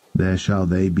 there shall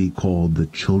they be called the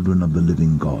children of the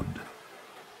living God.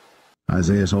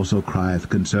 Isaiah also crieth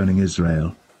concerning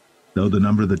Israel, Though the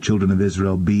number of the children of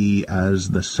Israel be as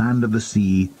the sand of the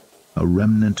sea, a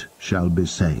remnant shall be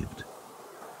saved.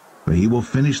 For he will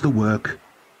finish the work,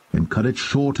 and cut it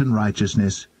short in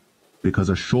righteousness, because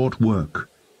a short work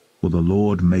will the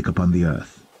Lord make upon the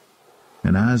earth.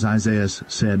 And as Isaiah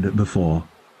said before,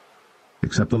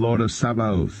 Except the Lord of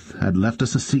Sabaoth had left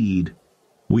us a seed,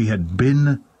 we had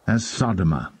been as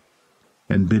Sodoma,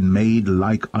 and been made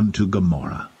like unto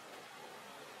Gomorrah.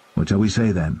 What shall we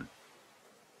say then?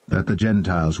 That the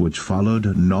Gentiles which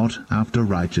followed not after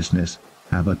righteousness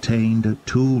have attained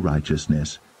to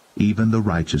righteousness, even the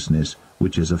righteousness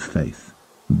which is of faith.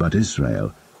 But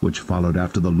Israel, which followed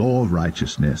after the law of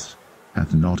righteousness,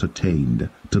 hath not attained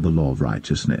to the law of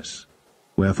righteousness.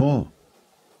 Wherefore?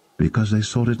 Because they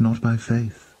sought it not by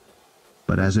faith,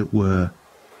 but as it were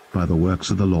by the works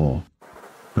of the law.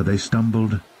 For they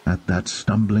stumbled at that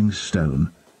stumbling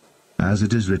stone, as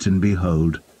it is written,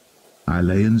 Behold, I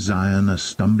lay in Zion a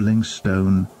stumbling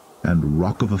stone and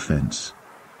rock of offense,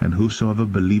 and whosoever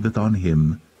believeth on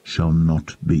him shall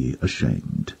not be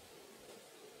ashamed.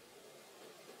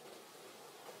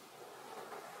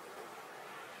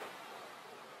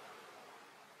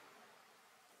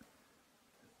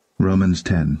 Romans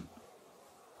 10.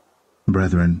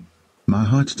 Brethren, my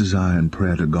heart's desire and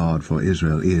prayer to God for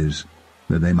Israel is,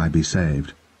 that they might be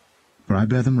saved. For I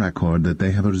bear them record that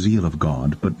they have a zeal of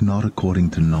God, but not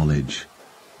according to knowledge.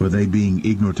 For they, being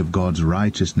ignorant of God's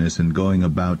righteousness, and going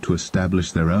about to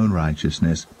establish their own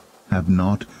righteousness, have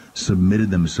not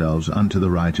submitted themselves unto the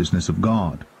righteousness of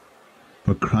God.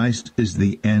 For Christ is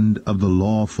the end of the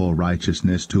law for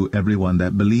righteousness to every one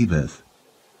that believeth.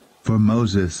 For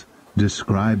Moses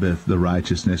describeth the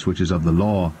righteousness which is of the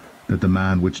law, that the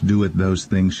man which doeth those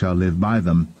things shall live by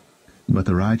them. But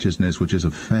the righteousness which is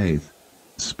of faith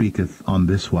speaketh on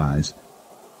this wise,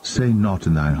 Say not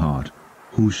in thine heart,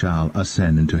 Who shall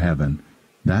ascend into heaven?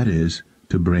 That is,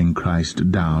 to bring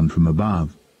Christ down from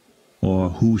above. Or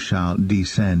who shall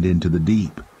descend into the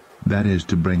deep? That is,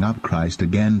 to bring up Christ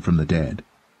again from the dead.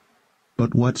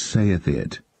 But what saith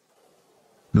it?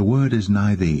 The word is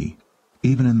nigh thee,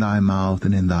 even in thy mouth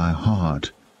and in thy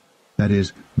heart, that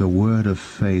is, the word of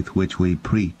faith which we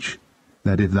preach,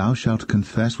 that if thou shalt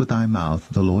confess with thy mouth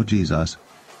the Lord Jesus,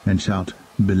 and shalt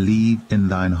believe in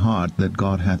thine heart that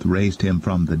God hath raised him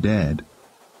from the dead,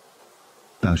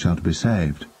 thou shalt be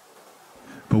saved.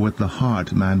 For with the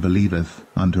heart man believeth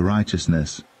unto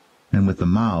righteousness, and with the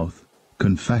mouth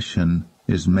confession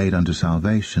is made unto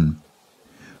salvation.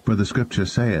 For the Scripture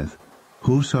saith,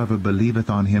 Whosoever believeth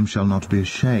on him shall not be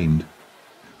ashamed.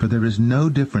 For there is no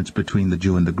difference between the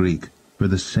Jew and the Greek, for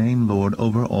the same Lord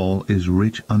over all is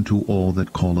rich unto all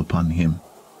that call upon him.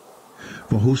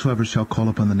 For whosoever shall call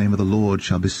upon the name of the Lord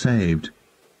shall be saved.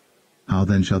 How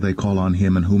then shall they call on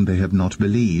him in whom they have not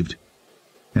believed?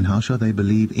 And how shall they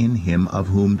believe in him of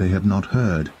whom they have not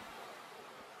heard?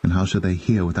 And how shall they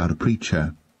hear without a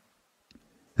preacher?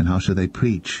 And how shall they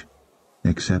preach,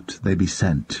 except they be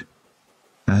sent?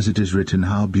 As it is written,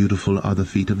 How beautiful are the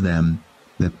feet of them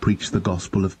that preach the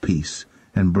gospel of peace,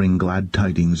 and bring glad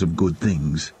tidings of good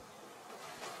things.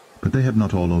 But they have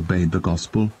not all obeyed the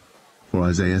gospel. For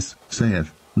Isaiah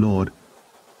saith, Lord,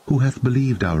 who hath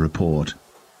believed our report?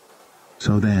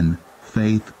 So then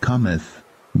faith cometh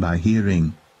by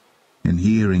hearing, and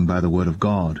hearing by the word of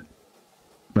God.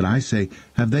 But I say,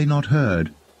 have they not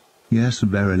heard? Yes,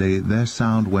 verily, their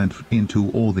sound went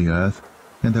into all the earth,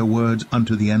 and their words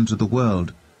unto the ends of the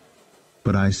world.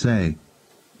 But I say,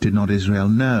 did not Israel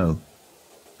know?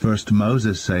 First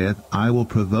Moses saith, I will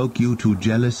provoke you to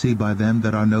jealousy by them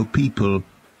that are no people,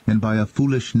 and by a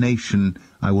foolish nation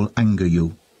I will anger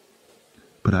you.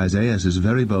 But Isaiah is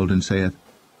very bold, and saith,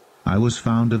 I was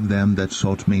found of them that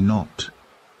sought me not.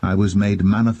 I was made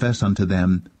manifest unto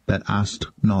them that asked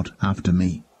not after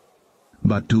me.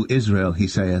 But to Israel he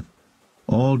saith,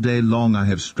 All day long I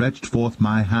have stretched forth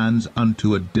my hands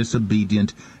unto a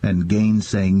disobedient and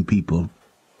gainsaying people.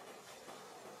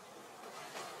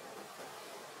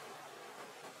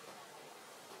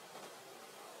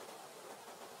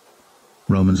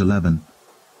 Romans 11.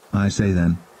 I say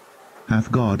then,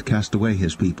 hath God cast away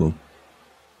his people?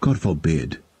 God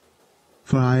forbid.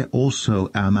 For I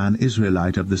also am an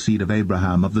Israelite of the seed of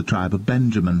Abraham, of the tribe of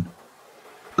Benjamin.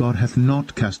 God hath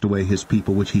not cast away his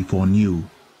people which he foreknew.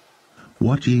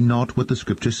 Wot ye not what the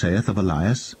Scripture saith of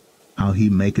Elias, how he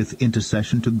maketh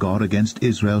intercession to God against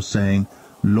Israel, saying,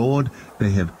 Lord,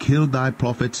 they have killed thy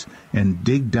prophets, and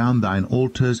digged down thine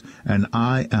altars, and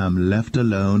I am left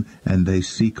alone, and they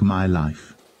seek my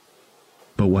life.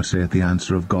 But what saith the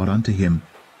answer of God unto him?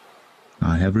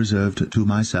 I have reserved to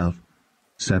myself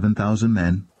 7,000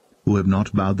 men, who have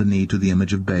not bowed the knee to the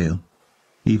image of Baal.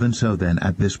 Even so then,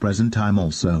 at this present time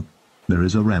also, there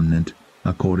is a remnant,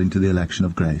 according to the election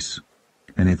of grace.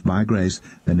 And if by grace,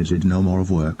 then it is no more of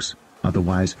works.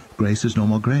 Otherwise, grace is no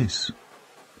more grace.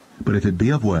 But if it be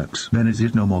of works, then it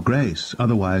is no more grace.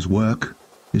 Otherwise, work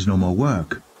is no more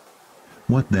work.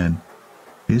 What then?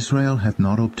 Israel hath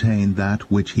not obtained that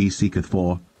which he seeketh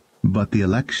for, but the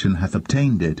election hath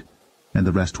obtained it, and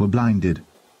the rest were blinded.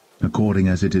 According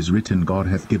as it is written, God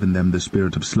hath given them the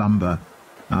spirit of slumber,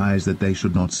 eyes that they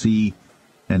should not see,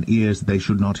 and ears that they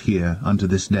should not hear, unto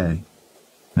this day.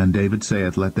 And David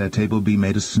saith, Let their table be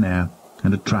made a snare,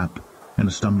 and a trap, and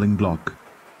a stumbling block,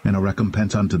 and a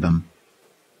recompense unto them.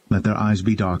 Let their eyes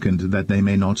be darkened, that they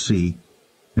may not see,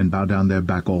 and bow down their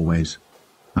back always.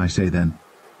 I say then,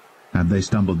 have they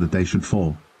stumbled that they should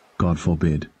fall? God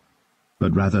forbid.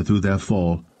 But rather through their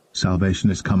fall salvation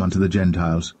is come unto the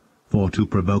Gentiles, for to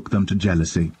provoke them to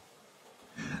jealousy.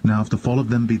 Now if the fall of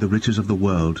them be the riches of the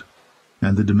world,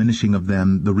 and the diminishing of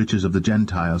them the riches of the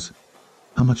Gentiles,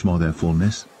 how much more their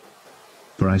fullness?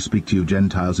 For I speak to you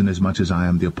Gentiles, inasmuch as I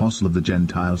am the apostle of the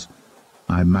Gentiles,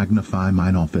 I magnify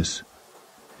mine office.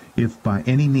 If by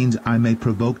any means I may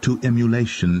provoke to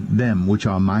emulation them which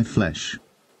are my flesh,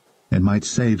 and might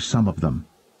save some of them.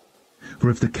 For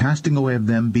if the casting away of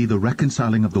them be the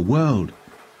reconciling of the world,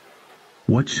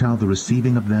 what shall the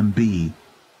receiving of them be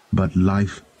but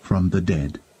life from the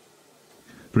dead?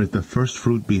 For if the first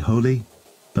fruit be holy,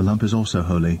 the lump is also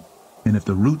holy. And if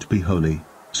the root be holy,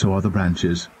 so are the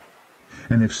branches.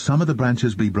 And if some of the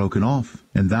branches be broken off,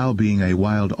 and thou, being a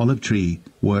wild olive tree,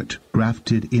 wert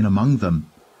grafted in among them,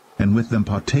 and with them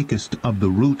partakest of the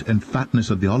root and fatness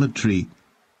of the olive tree,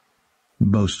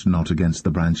 boast not against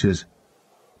the branches.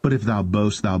 But if thou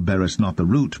boast, thou bearest not the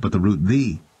root, but the root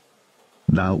thee.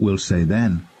 Thou wilt say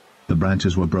then, the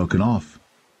branches were broken off,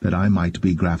 that I might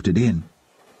be grafted in.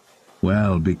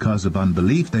 Well, because of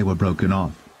unbelief they were broken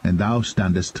off, and thou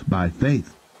standest by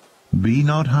faith. Be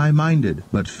not high-minded,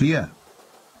 but fear.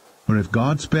 For if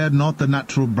God spared not the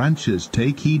natural branches,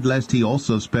 take heed lest he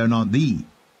also spare not thee.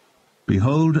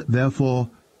 Behold, therefore,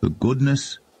 the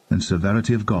goodness and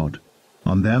severity of God.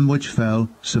 On them which fell,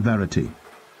 severity,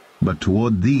 but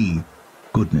toward thee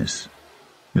goodness,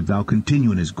 if thou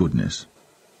continue in his goodness.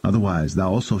 Otherwise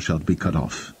thou also shalt be cut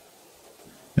off.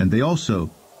 And they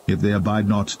also, if they abide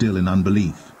not still in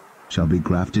unbelief, shall be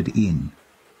grafted in.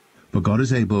 For God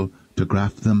is able to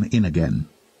graft them in again.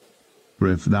 For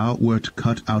if thou wert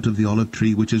cut out of the olive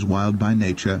tree which is wild by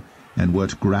nature, and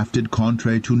wert grafted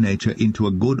contrary to nature into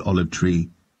a good olive tree,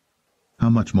 how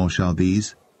much more shall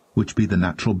these, which be the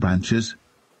natural branches,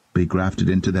 be grafted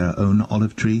into their own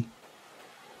olive tree?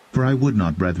 For I would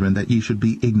not, brethren, that ye should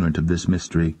be ignorant of this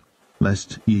mystery,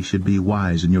 lest ye should be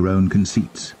wise in your own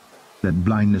conceits, that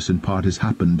blindness in part is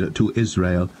happened to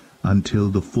Israel, until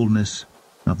the fullness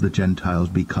of the Gentiles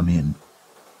be come in.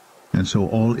 And so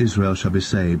all Israel shall be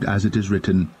saved, as it is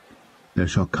written, There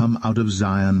shall come out of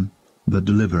Zion the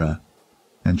deliverer,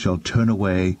 and shall turn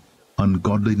away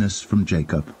ungodliness from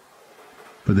Jacob.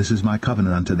 For this is my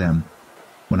covenant unto them,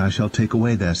 when I shall take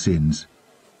away their sins.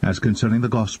 As concerning the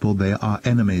gospel they are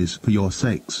enemies for your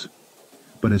sakes,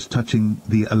 but as touching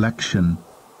the election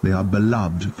they are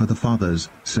beloved for the Father's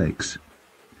sakes.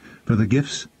 For the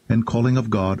gifts and calling of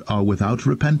God are without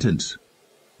repentance.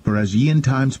 For as ye in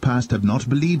times past have not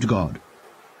believed God,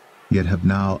 yet have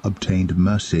now obtained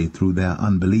mercy through their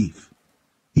unbelief,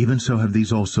 even so have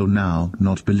these also now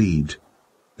not believed,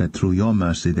 that through your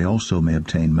mercy they also may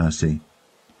obtain mercy.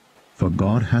 For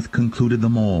God hath concluded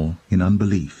them all in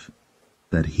unbelief,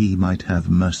 that he might have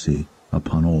mercy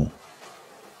upon all.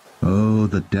 O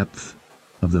the depth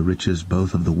of the riches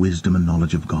both of the wisdom and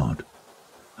knowledge of God!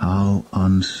 How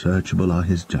unsearchable are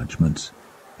his judgments,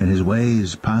 and his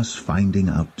ways past finding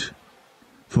out.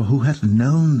 For who hath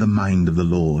known the mind of the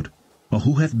Lord, or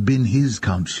who hath been his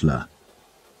counselor?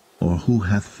 Or who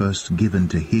hath first given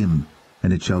to him,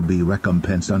 and it shall be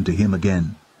recompensed unto him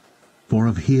again? For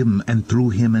of him, and through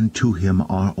him, and to him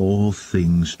are all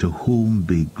things, to whom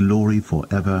be glory for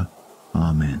ever.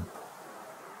 Amen.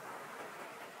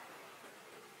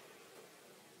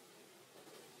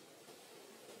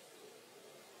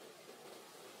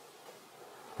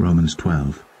 Romans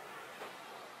 12.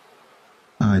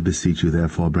 I beseech you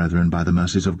therefore, brethren, by the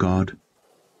mercies of God,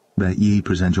 that ye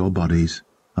present your bodies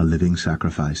a living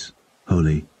sacrifice,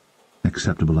 holy,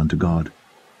 acceptable unto God,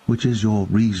 which is your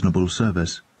reasonable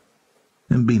service.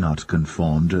 And be not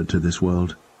conformed to this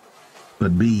world,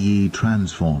 but be ye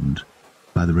transformed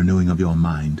by the renewing of your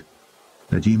mind,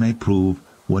 that ye may prove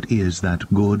what is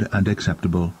that good and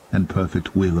acceptable and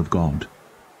perfect will of God.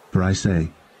 For I say,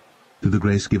 through the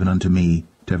grace given unto me,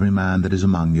 to every man that is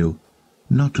among you,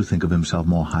 not to think of himself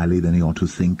more highly than he ought to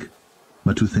think,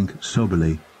 but to think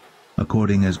soberly,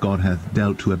 according as God hath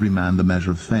dealt to every man the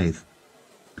measure of faith.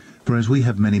 For as we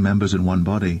have many members in one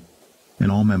body,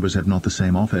 and all members have not the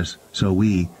same office, so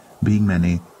we, being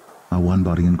many, are one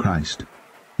body in Christ,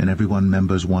 and every one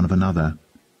members one of another,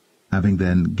 having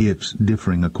then gifts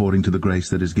differing according to the grace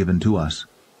that is given to us.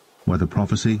 Whether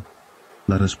prophecy,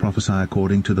 let us prophesy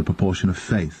according to the proportion of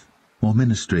faith, or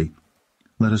ministry,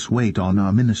 let us wait on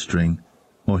our ministering,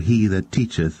 or he that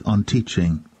teacheth on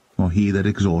teaching, or he that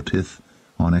exhorteth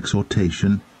on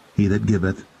exhortation, he that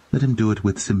giveth, let him do it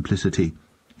with simplicity,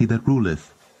 he that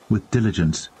ruleth with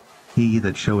diligence, he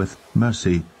that showeth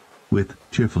mercy with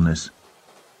cheerfulness.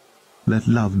 Let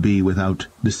love be without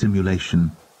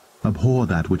dissimulation. Abhor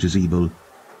that which is evil,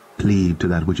 cleave to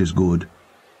that which is good.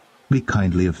 Be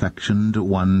kindly affectioned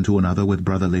one to another with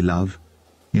brotherly love,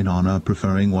 in honor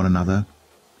preferring one another,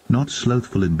 not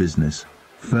slothful in business,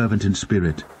 fervent in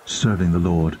spirit, serving the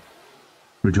Lord,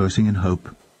 rejoicing in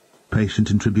hope, patient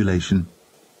in tribulation,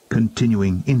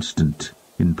 continuing instant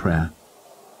in prayer,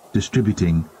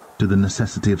 distributing to the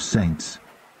necessity of saints,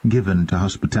 given to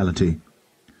hospitality.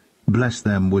 Bless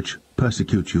them which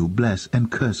persecute you, bless and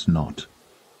curse not.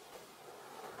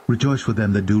 Rejoice with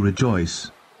them that do rejoice,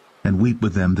 and weep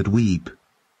with them that weep.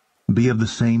 Be of the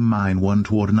same mind one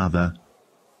toward another.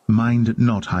 Mind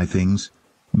not high things,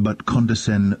 but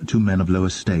condescend to men of low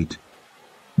estate.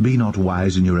 Be not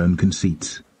wise in your own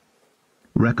conceits.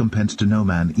 Recompense to no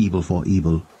man evil for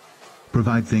evil.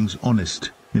 Provide things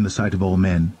honest in the sight of all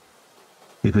men.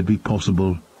 If it be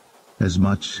possible, as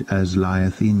much as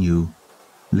lieth in you,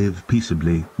 live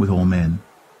peaceably with all men.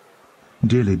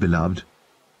 Dearly beloved,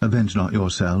 avenge not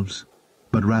yourselves,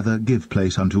 but rather give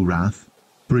place unto wrath.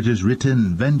 For it is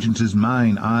written, Vengeance is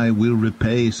mine, I will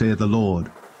repay, saith the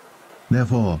Lord.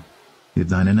 Therefore, if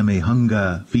thine enemy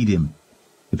hunger, feed him.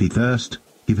 If he thirst,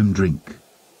 give him drink.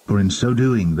 For in so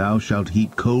doing thou shalt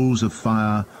heap coals of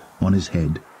fire on his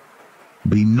head.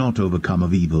 Be not overcome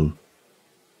of evil,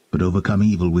 but overcome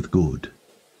evil with good.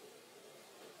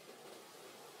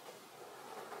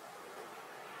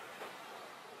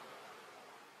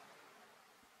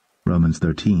 Romans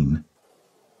 13.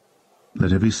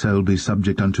 Let every soul be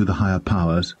subject unto the higher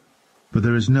powers, for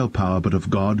there is no power but of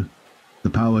God. The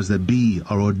powers that be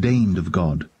are ordained of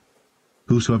God.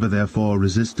 Whosoever therefore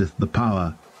resisteth the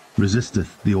power,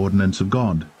 resisteth the ordinance of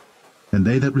God. And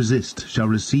they that resist shall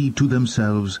receive to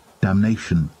themselves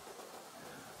damnation.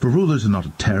 For rulers are not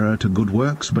a terror to good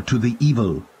works, but to the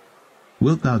evil.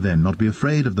 Wilt thou then not be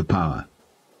afraid of the power?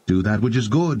 Do that which is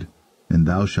good, and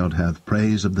thou shalt have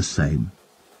praise of the same.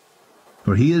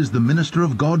 For he is the minister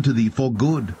of God to thee for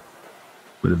good.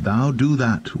 But if thou do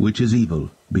that which is evil,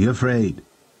 be afraid,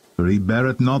 for he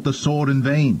beareth not the sword in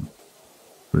vain.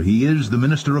 For he is the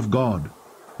minister of God,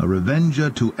 a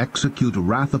revenger to execute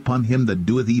wrath upon him that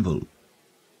doeth evil.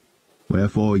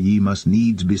 Wherefore ye must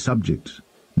needs be subject,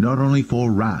 not only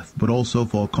for wrath, but also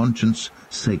for conscience'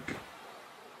 sake.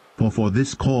 For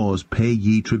this cause pay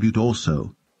ye tribute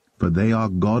also, for they are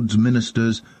God's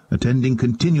ministers, attending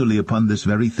continually upon this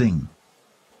very thing.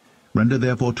 Render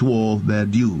therefore to all their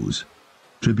dues,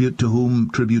 tribute to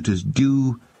whom tribute is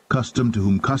due, custom to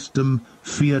whom custom,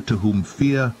 fear to whom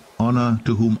fear, honor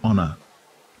to whom honor.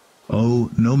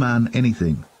 Owe no man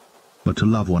anything, but to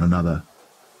love one another.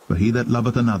 For he that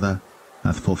loveth another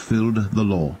hath fulfilled the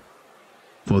law.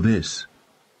 For this,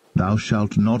 thou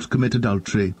shalt not commit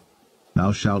adultery,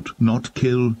 thou shalt not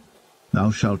kill, thou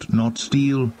shalt not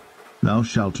steal, thou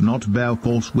shalt not bear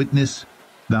false witness,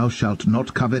 thou shalt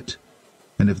not covet.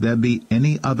 And if there be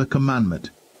any other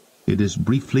commandment, it is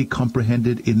briefly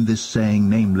comprehended in this saying,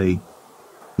 namely,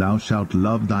 Thou shalt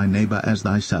love thy neighbor as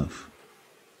thyself.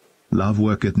 Love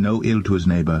worketh no ill to his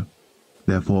neighbor,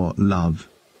 therefore love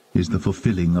is the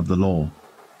fulfilling of the law,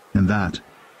 and that,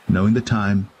 knowing the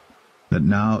time, that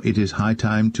now it is high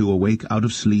time to awake out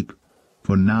of sleep,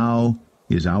 for now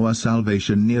is our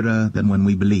salvation nearer than when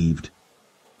we believed.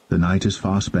 The night is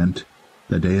far spent,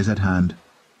 the day is at hand.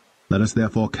 Let us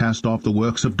therefore cast off the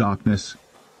works of darkness,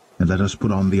 and let us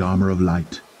put on the armor of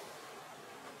light.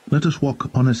 Let us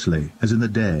walk honestly as in the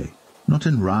day, not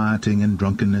in rioting and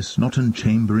drunkenness, not in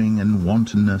chambering and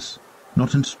wantonness,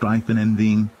 not in strife and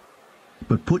envying,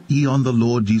 but put ye on the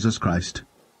Lord Jesus Christ,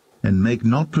 and make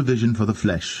not provision for the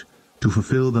flesh, to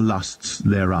fulfill the lusts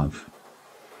thereof.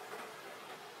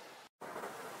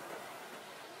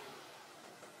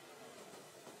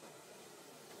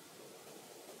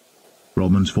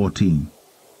 Romans 14.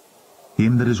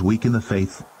 Him that is weak in the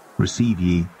faith receive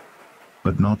ye,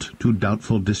 but not to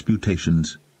doubtful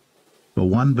disputations. For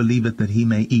one believeth that he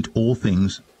may eat all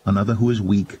things, another who is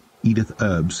weak eateth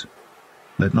herbs.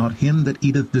 Let not him that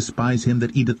eateth despise him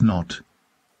that eateth not,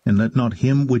 and let not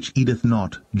him which eateth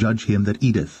not judge him that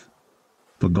eateth,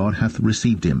 for God hath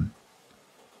received him.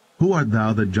 Who art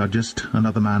thou that judgest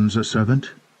another man's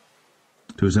servant?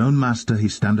 To his own master he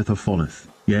standeth or falleth,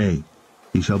 yea,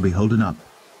 he shall be holden up,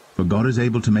 for God is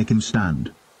able to make him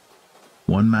stand.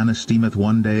 One man esteemeth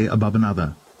one day above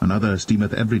another, another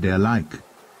esteemeth every day alike.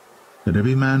 Let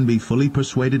every man be fully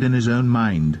persuaded in his own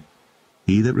mind.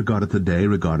 He that regardeth the day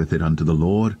regardeth it unto the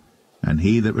Lord, and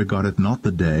he that regardeth not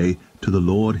the day to the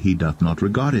Lord he doth not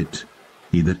regard it.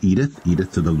 He that eateth,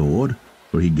 eateth to the Lord,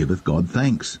 for he giveth God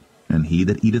thanks, and he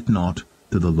that eateth not,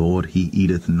 to the Lord he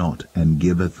eateth not, and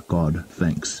giveth God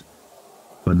thanks.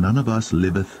 For none of us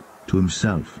liveth to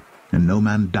himself, and no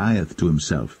man dieth to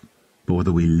himself. For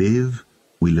whether we live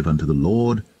unto the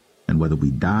Lord, and whether we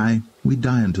die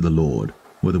unto the Lord.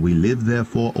 Whether we live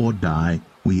therefore or die,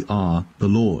 we are the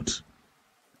Lord's.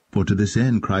 For to this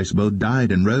end Christ both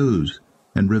died and rose,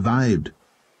 and revived,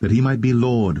 that he might be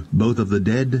Lord both of the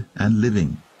dead and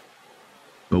living.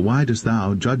 But why dost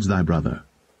thou judge thy brother?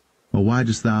 Or why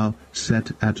dost thou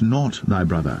set at naught thy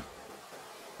brother?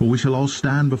 For we shall all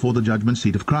stand before the judgment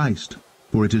seat of Christ.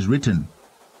 For it is written,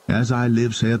 As I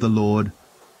live, saith the Lord,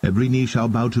 every knee shall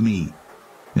bow to me,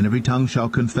 and every tongue shall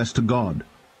confess to God.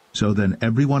 So then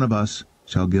every one of us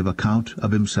shall give account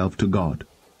of himself to God.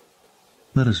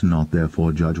 Let us not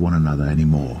therefore judge one another any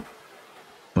more,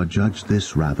 but judge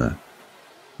this rather,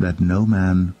 that no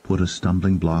man put a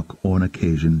stumbling block or an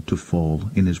occasion to fall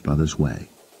in his brother's way.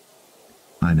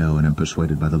 I know and am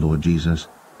persuaded by the Lord Jesus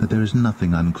that there is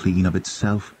nothing unclean of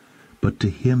itself, but to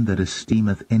him that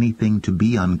esteemeth anything to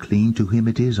be unclean, to him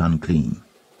it is unclean.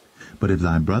 But if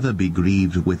thy brother be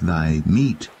grieved with thy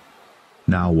meat,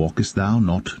 now walkest thou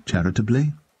not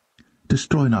charitably?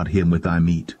 Destroy not him with thy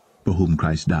meat, for whom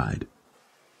Christ died.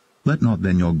 Let not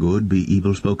then your good be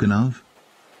evil spoken of.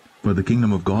 For the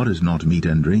kingdom of God is not meat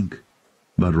and drink,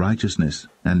 but righteousness,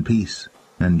 and peace,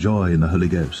 and joy in the Holy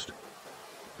Ghost.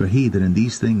 For he that in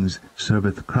these things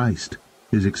serveth Christ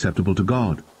is acceptable to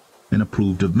God, and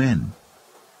approved of men.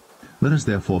 Let us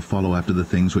therefore follow after the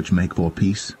things which make for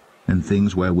peace, and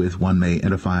things wherewith one may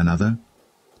edify another.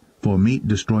 For meat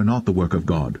destroy not the work of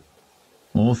God.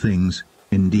 All things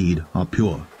indeed are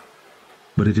pure,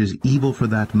 but it is evil for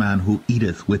that man who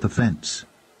eateth with offense.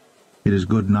 It is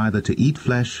good neither to eat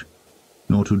flesh,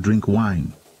 nor to drink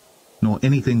wine, nor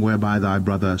anything whereby thy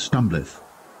brother stumbleth,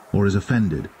 or is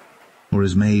offended, or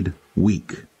is made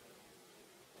weak.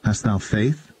 Hast thou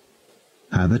faith?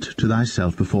 Have it to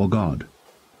thyself before God.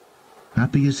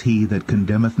 Happy is he that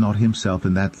condemneth not himself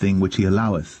in that thing which he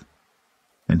alloweth.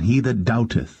 And he that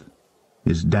doubteth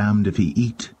is damned if he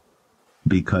eat,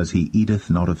 because he eateth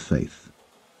not of faith.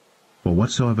 For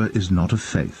whatsoever is not of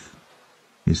faith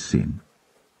is sin.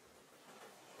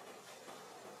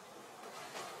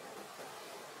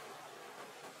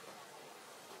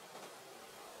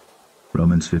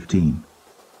 Romans 15.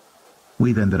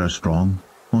 We then that are strong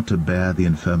ought to bear the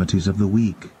infirmities of the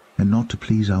weak, and not to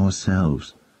please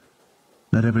ourselves.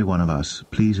 Let every one of us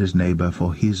please his neighbor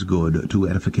for his good to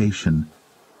edification.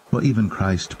 For even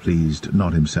Christ pleased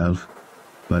not himself,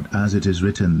 but as it is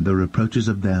written, the reproaches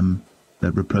of them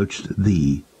that reproached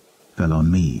thee fell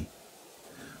on me.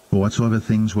 For whatsoever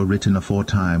things were written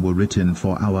aforetime were written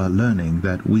for our learning,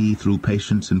 that we through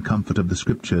patience and comfort of the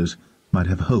Scriptures might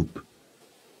have hope.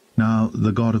 Now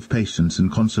the God of patience and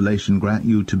consolation grant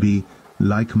you to be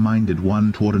like-minded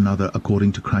one toward another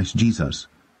according to Christ Jesus,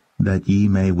 that ye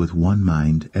may with one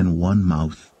mind and one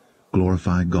mouth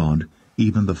glorify God,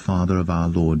 even the Father of our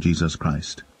Lord Jesus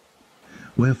Christ.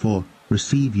 Wherefore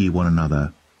receive ye one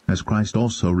another, as Christ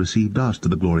also received us to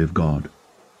the glory of God.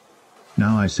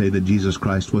 Now I say that Jesus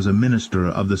Christ was a minister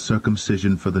of the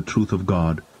circumcision for the truth of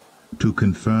God, to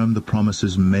confirm the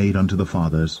promises made unto the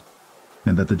fathers,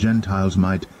 and that the Gentiles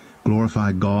might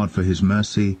Glorify God for his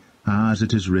mercy, as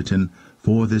it is written,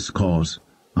 For this cause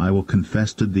I will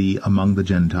confess to thee among the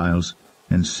Gentiles,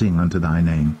 and sing unto thy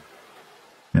name.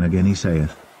 And again he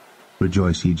saith,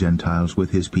 Rejoice, ye Gentiles,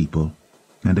 with his people.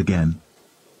 And again,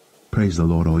 Praise the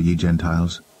Lord, all ye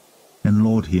Gentiles, and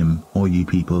laud him, all ye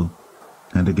people.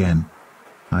 And again,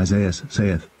 Isaiah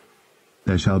saith,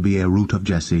 There shall be a root of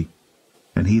Jesse,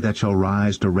 and he that shall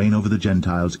rise to reign over the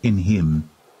Gentiles, in him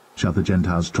shall the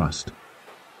Gentiles trust.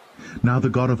 Now the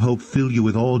God of hope fill you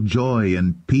with all joy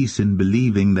and peace in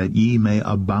believing, that ye may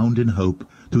abound in hope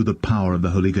through the power of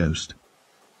the Holy Ghost.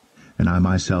 And I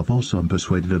myself also am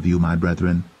persuaded of you, my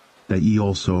brethren, that ye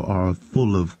also are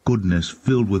full of goodness,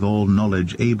 filled with all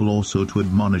knowledge, able also to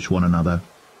admonish one another.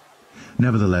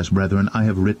 Nevertheless, brethren, I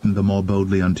have written the more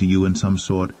boldly unto you in some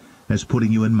sort, as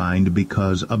putting you in mind,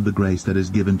 because of the grace that is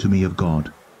given to me of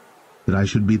God, that I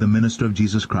should be the minister of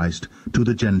Jesus Christ to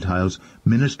the Gentiles,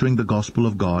 ministering the gospel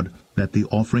of God, that the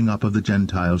offering up of the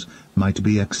Gentiles might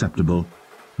be acceptable,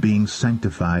 being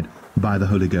sanctified by the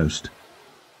Holy Ghost.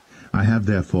 I have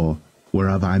therefore,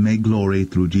 whereof I may glory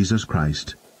through Jesus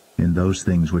Christ, in those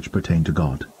things which pertain to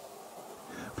God.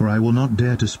 For I will not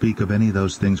dare to speak of any of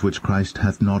those things which Christ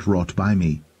hath not wrought by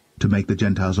me, to make the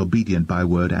Gentiles obedient by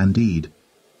word and deed,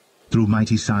 through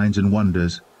mighty signs and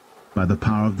wonders, by the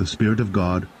power of the Spirit of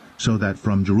God, so that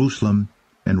from Jerusalem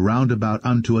and round about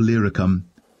unto Illyricum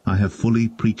I have fully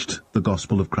preached the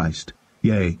gospel of Christ.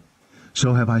 Yea,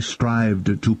 so have I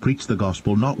strived to preach the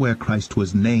gospel, not where Christ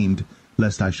was named,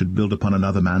 lest I should build upon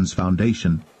another man's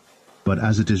foundation. But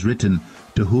as it is written,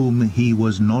 To whom he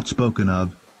was not spoken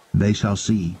of, they shall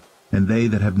see, and they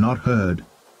that have not heard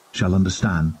shall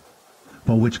understand.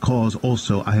 For which cause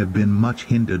also I have been much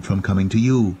hindered from coming to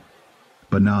you.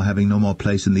 But now, having no more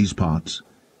place in these parts,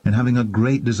 and having a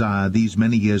great desire these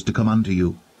many years to come unto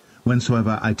you,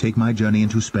 whensoever I take my journey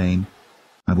into Spain,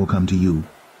 I will come to you.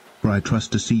 For I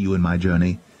trust to see you in my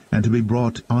journey, and to be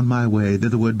brought on my way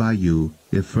thitherward by you,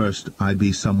 if first I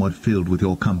be somewhat filled with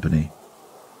your company.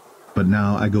 But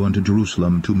now I go unto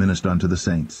Jerusalem to minister unto the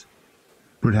saints.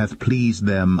 For it hath pleased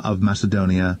them of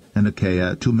Macedonia and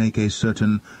Achaia to make a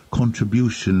certain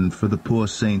contribution for the poor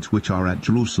saints which are at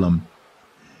Jerusalem.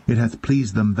 It hath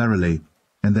pleased them verily,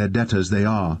 and their debtors they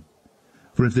are.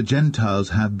 For if the Gentiles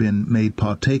have been made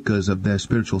partakers of their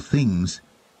spiritual things,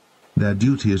 their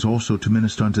duty is also to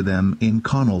minister unto them in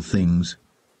carnal things.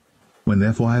 When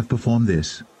therefore I have performed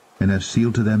this, and have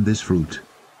sealed to them this fruit,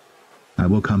 I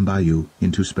will come by you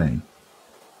into Spain.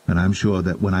 And I am sure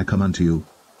that when I come unto you,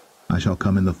 I shall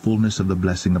come in the fullness of the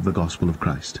blessing of the gospel of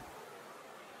Christ.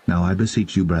 Now I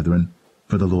beseech you, brethren,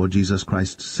 for the Lord Jesus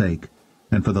Christ's sake,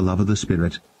 and for the love of the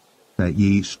Spirit, that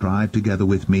ye strive together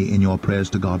with me in your prayers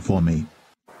to God for me,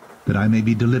 that I may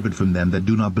be delivered from them that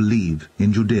do not believe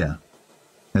in Judea,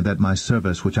 and that my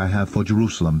service which I have for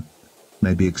Jerusalem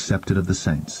may be accepted of the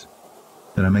saints,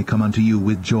 that I may come unto you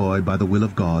with joy by the will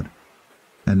of God,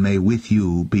 and may with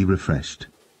you be refreshed.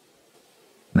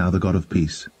 Now the God of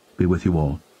peace be with you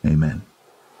all. Amen.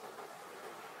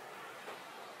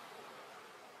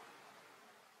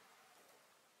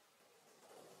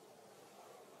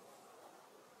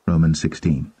 Romans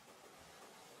 16.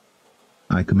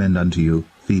 I commend unto you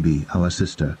Phoebe, our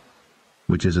sister,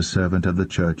 which is a servant of the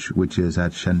church which is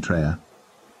at Cenchrea,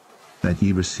 that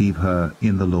ye receive her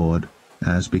in the Lord,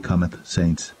 as becometh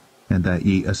saints, and that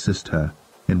ye assist her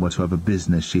in whatsoever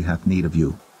business she hath need of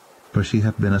you. For she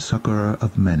hath been a succorer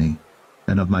of many,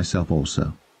 and of myself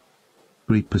also.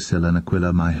 Greet Priscilla and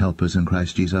Aquila, my helpers in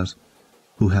Christ Jesus,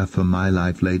 who have for my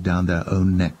life laid down their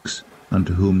own necks,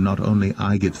 unto whom not only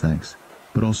I give thanks,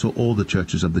 but also all the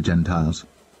churches of the Gentiles.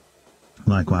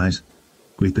 Likewise,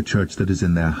 greet the church that is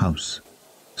in their house.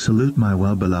 Salute my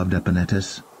well-beloved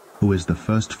Epanetus, who is the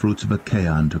first fruits of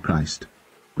Achaia unto Christ.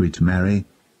 Greet Mary,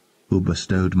 who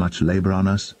bestowed much labor on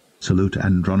us. Salute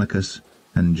Andronicus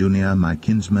and Junia, my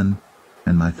kinsmen,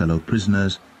 and my fellow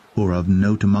prisoners, who are of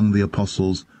note among the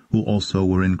apostles, who also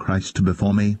were in Christ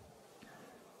before me.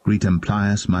 Greet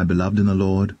Amplias, my beloved in the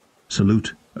Lord.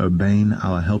 Salute Urbane,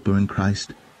 our helper in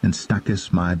Christ, and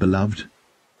Stachys, my beloved.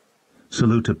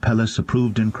 Salute Apelles,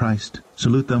 approved in Christ.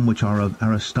 Salute them which are of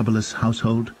Aristobulus'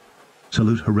 household.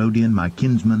 Salute Herodian, my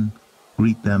kinsman.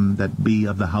 Greet them that be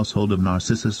of the household of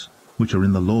Narcissus, which are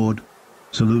in the Lord.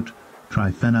 Salute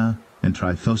Tryphena and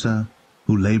Tryphosa,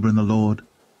 who labor in the Lord.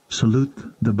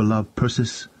 Salute the beloved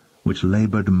Persis, which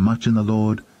labored much in the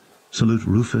Lord. Salute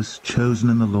Rufus, chosen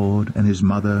in the Lord, and his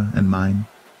mother and mine.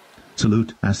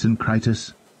 Salute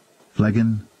Asyncritus,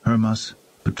 Phlegon, Hermas,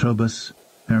 Petrobus,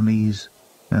 Hermes,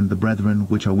 and the brethren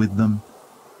which are with them.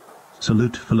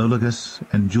 Salute Philologus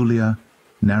and Julia,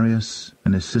 Nereus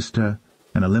and his sister,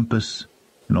 and Olympus,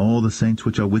 and all the saints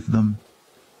which are with them,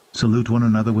 salute one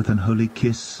another with an holy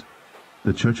kiss.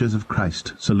 The churches of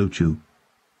Christ salute you.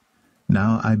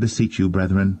 Now I beseech you,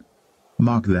 brethren,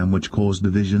 mark them which cause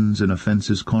divisions and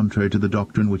offenses contrary to the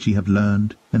doctrine which ye have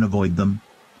learned, and avoid them.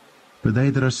 For they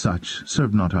that are such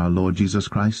serve not our Lord Jesus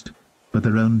Christ, but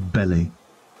their own belly,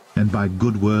 and by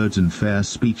good words and fair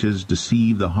speeches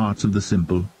deceive the hearts of the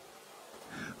simple.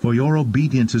 For your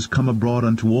obedience is come abroad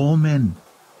unto all men.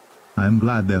 I am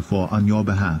glad therefore on your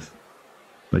behalf.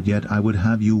 But yet I would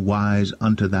have you wise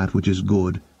unto that which is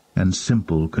good, and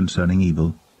simple concerning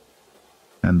evil.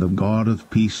 And the God of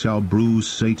peace shall bruise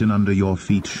Satan under your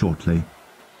feet shortly.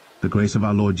 The grace of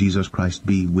our Lord Jesus Christ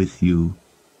be with you.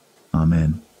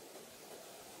 Amen.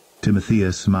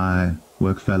 Timotheus, my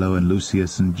workfellow, and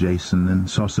Lucius and Jason, and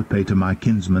Sosipater, my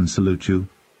kinsmen, salute you.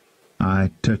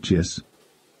 I, Tertius,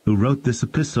 who wrote this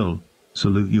epistle,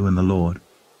 salute you in the Lord.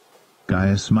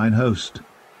 Gaius, mine host,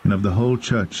 and of the whole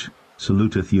church,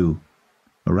 saluteth you.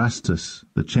 Erastus,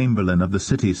 the chamberlain of the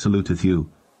city, saluteth you,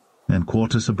 and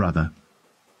Quartus, a brother.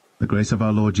 The grace of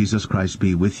our Lord Jesus Christ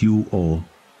be with you all.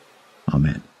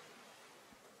 Amen.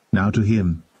 Now to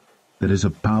him that is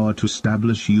of power to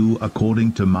establish you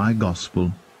according to my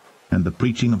gospel, and the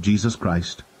preaching of Jesus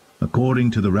Christ,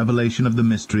 according to the revelation of the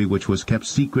mystery which was kept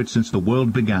secret since the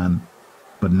world began,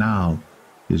 but now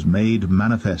is made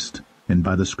manifest, and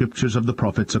by the scriptures of the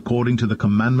prophets, according to the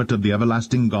commandment of the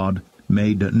everlasting God,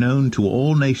 made known to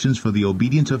all nations for the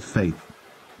obedience of faith.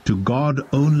 To God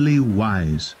only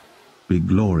wise be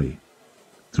glory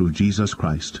through Jesus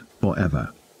Christ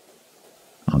forever.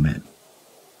 Amen.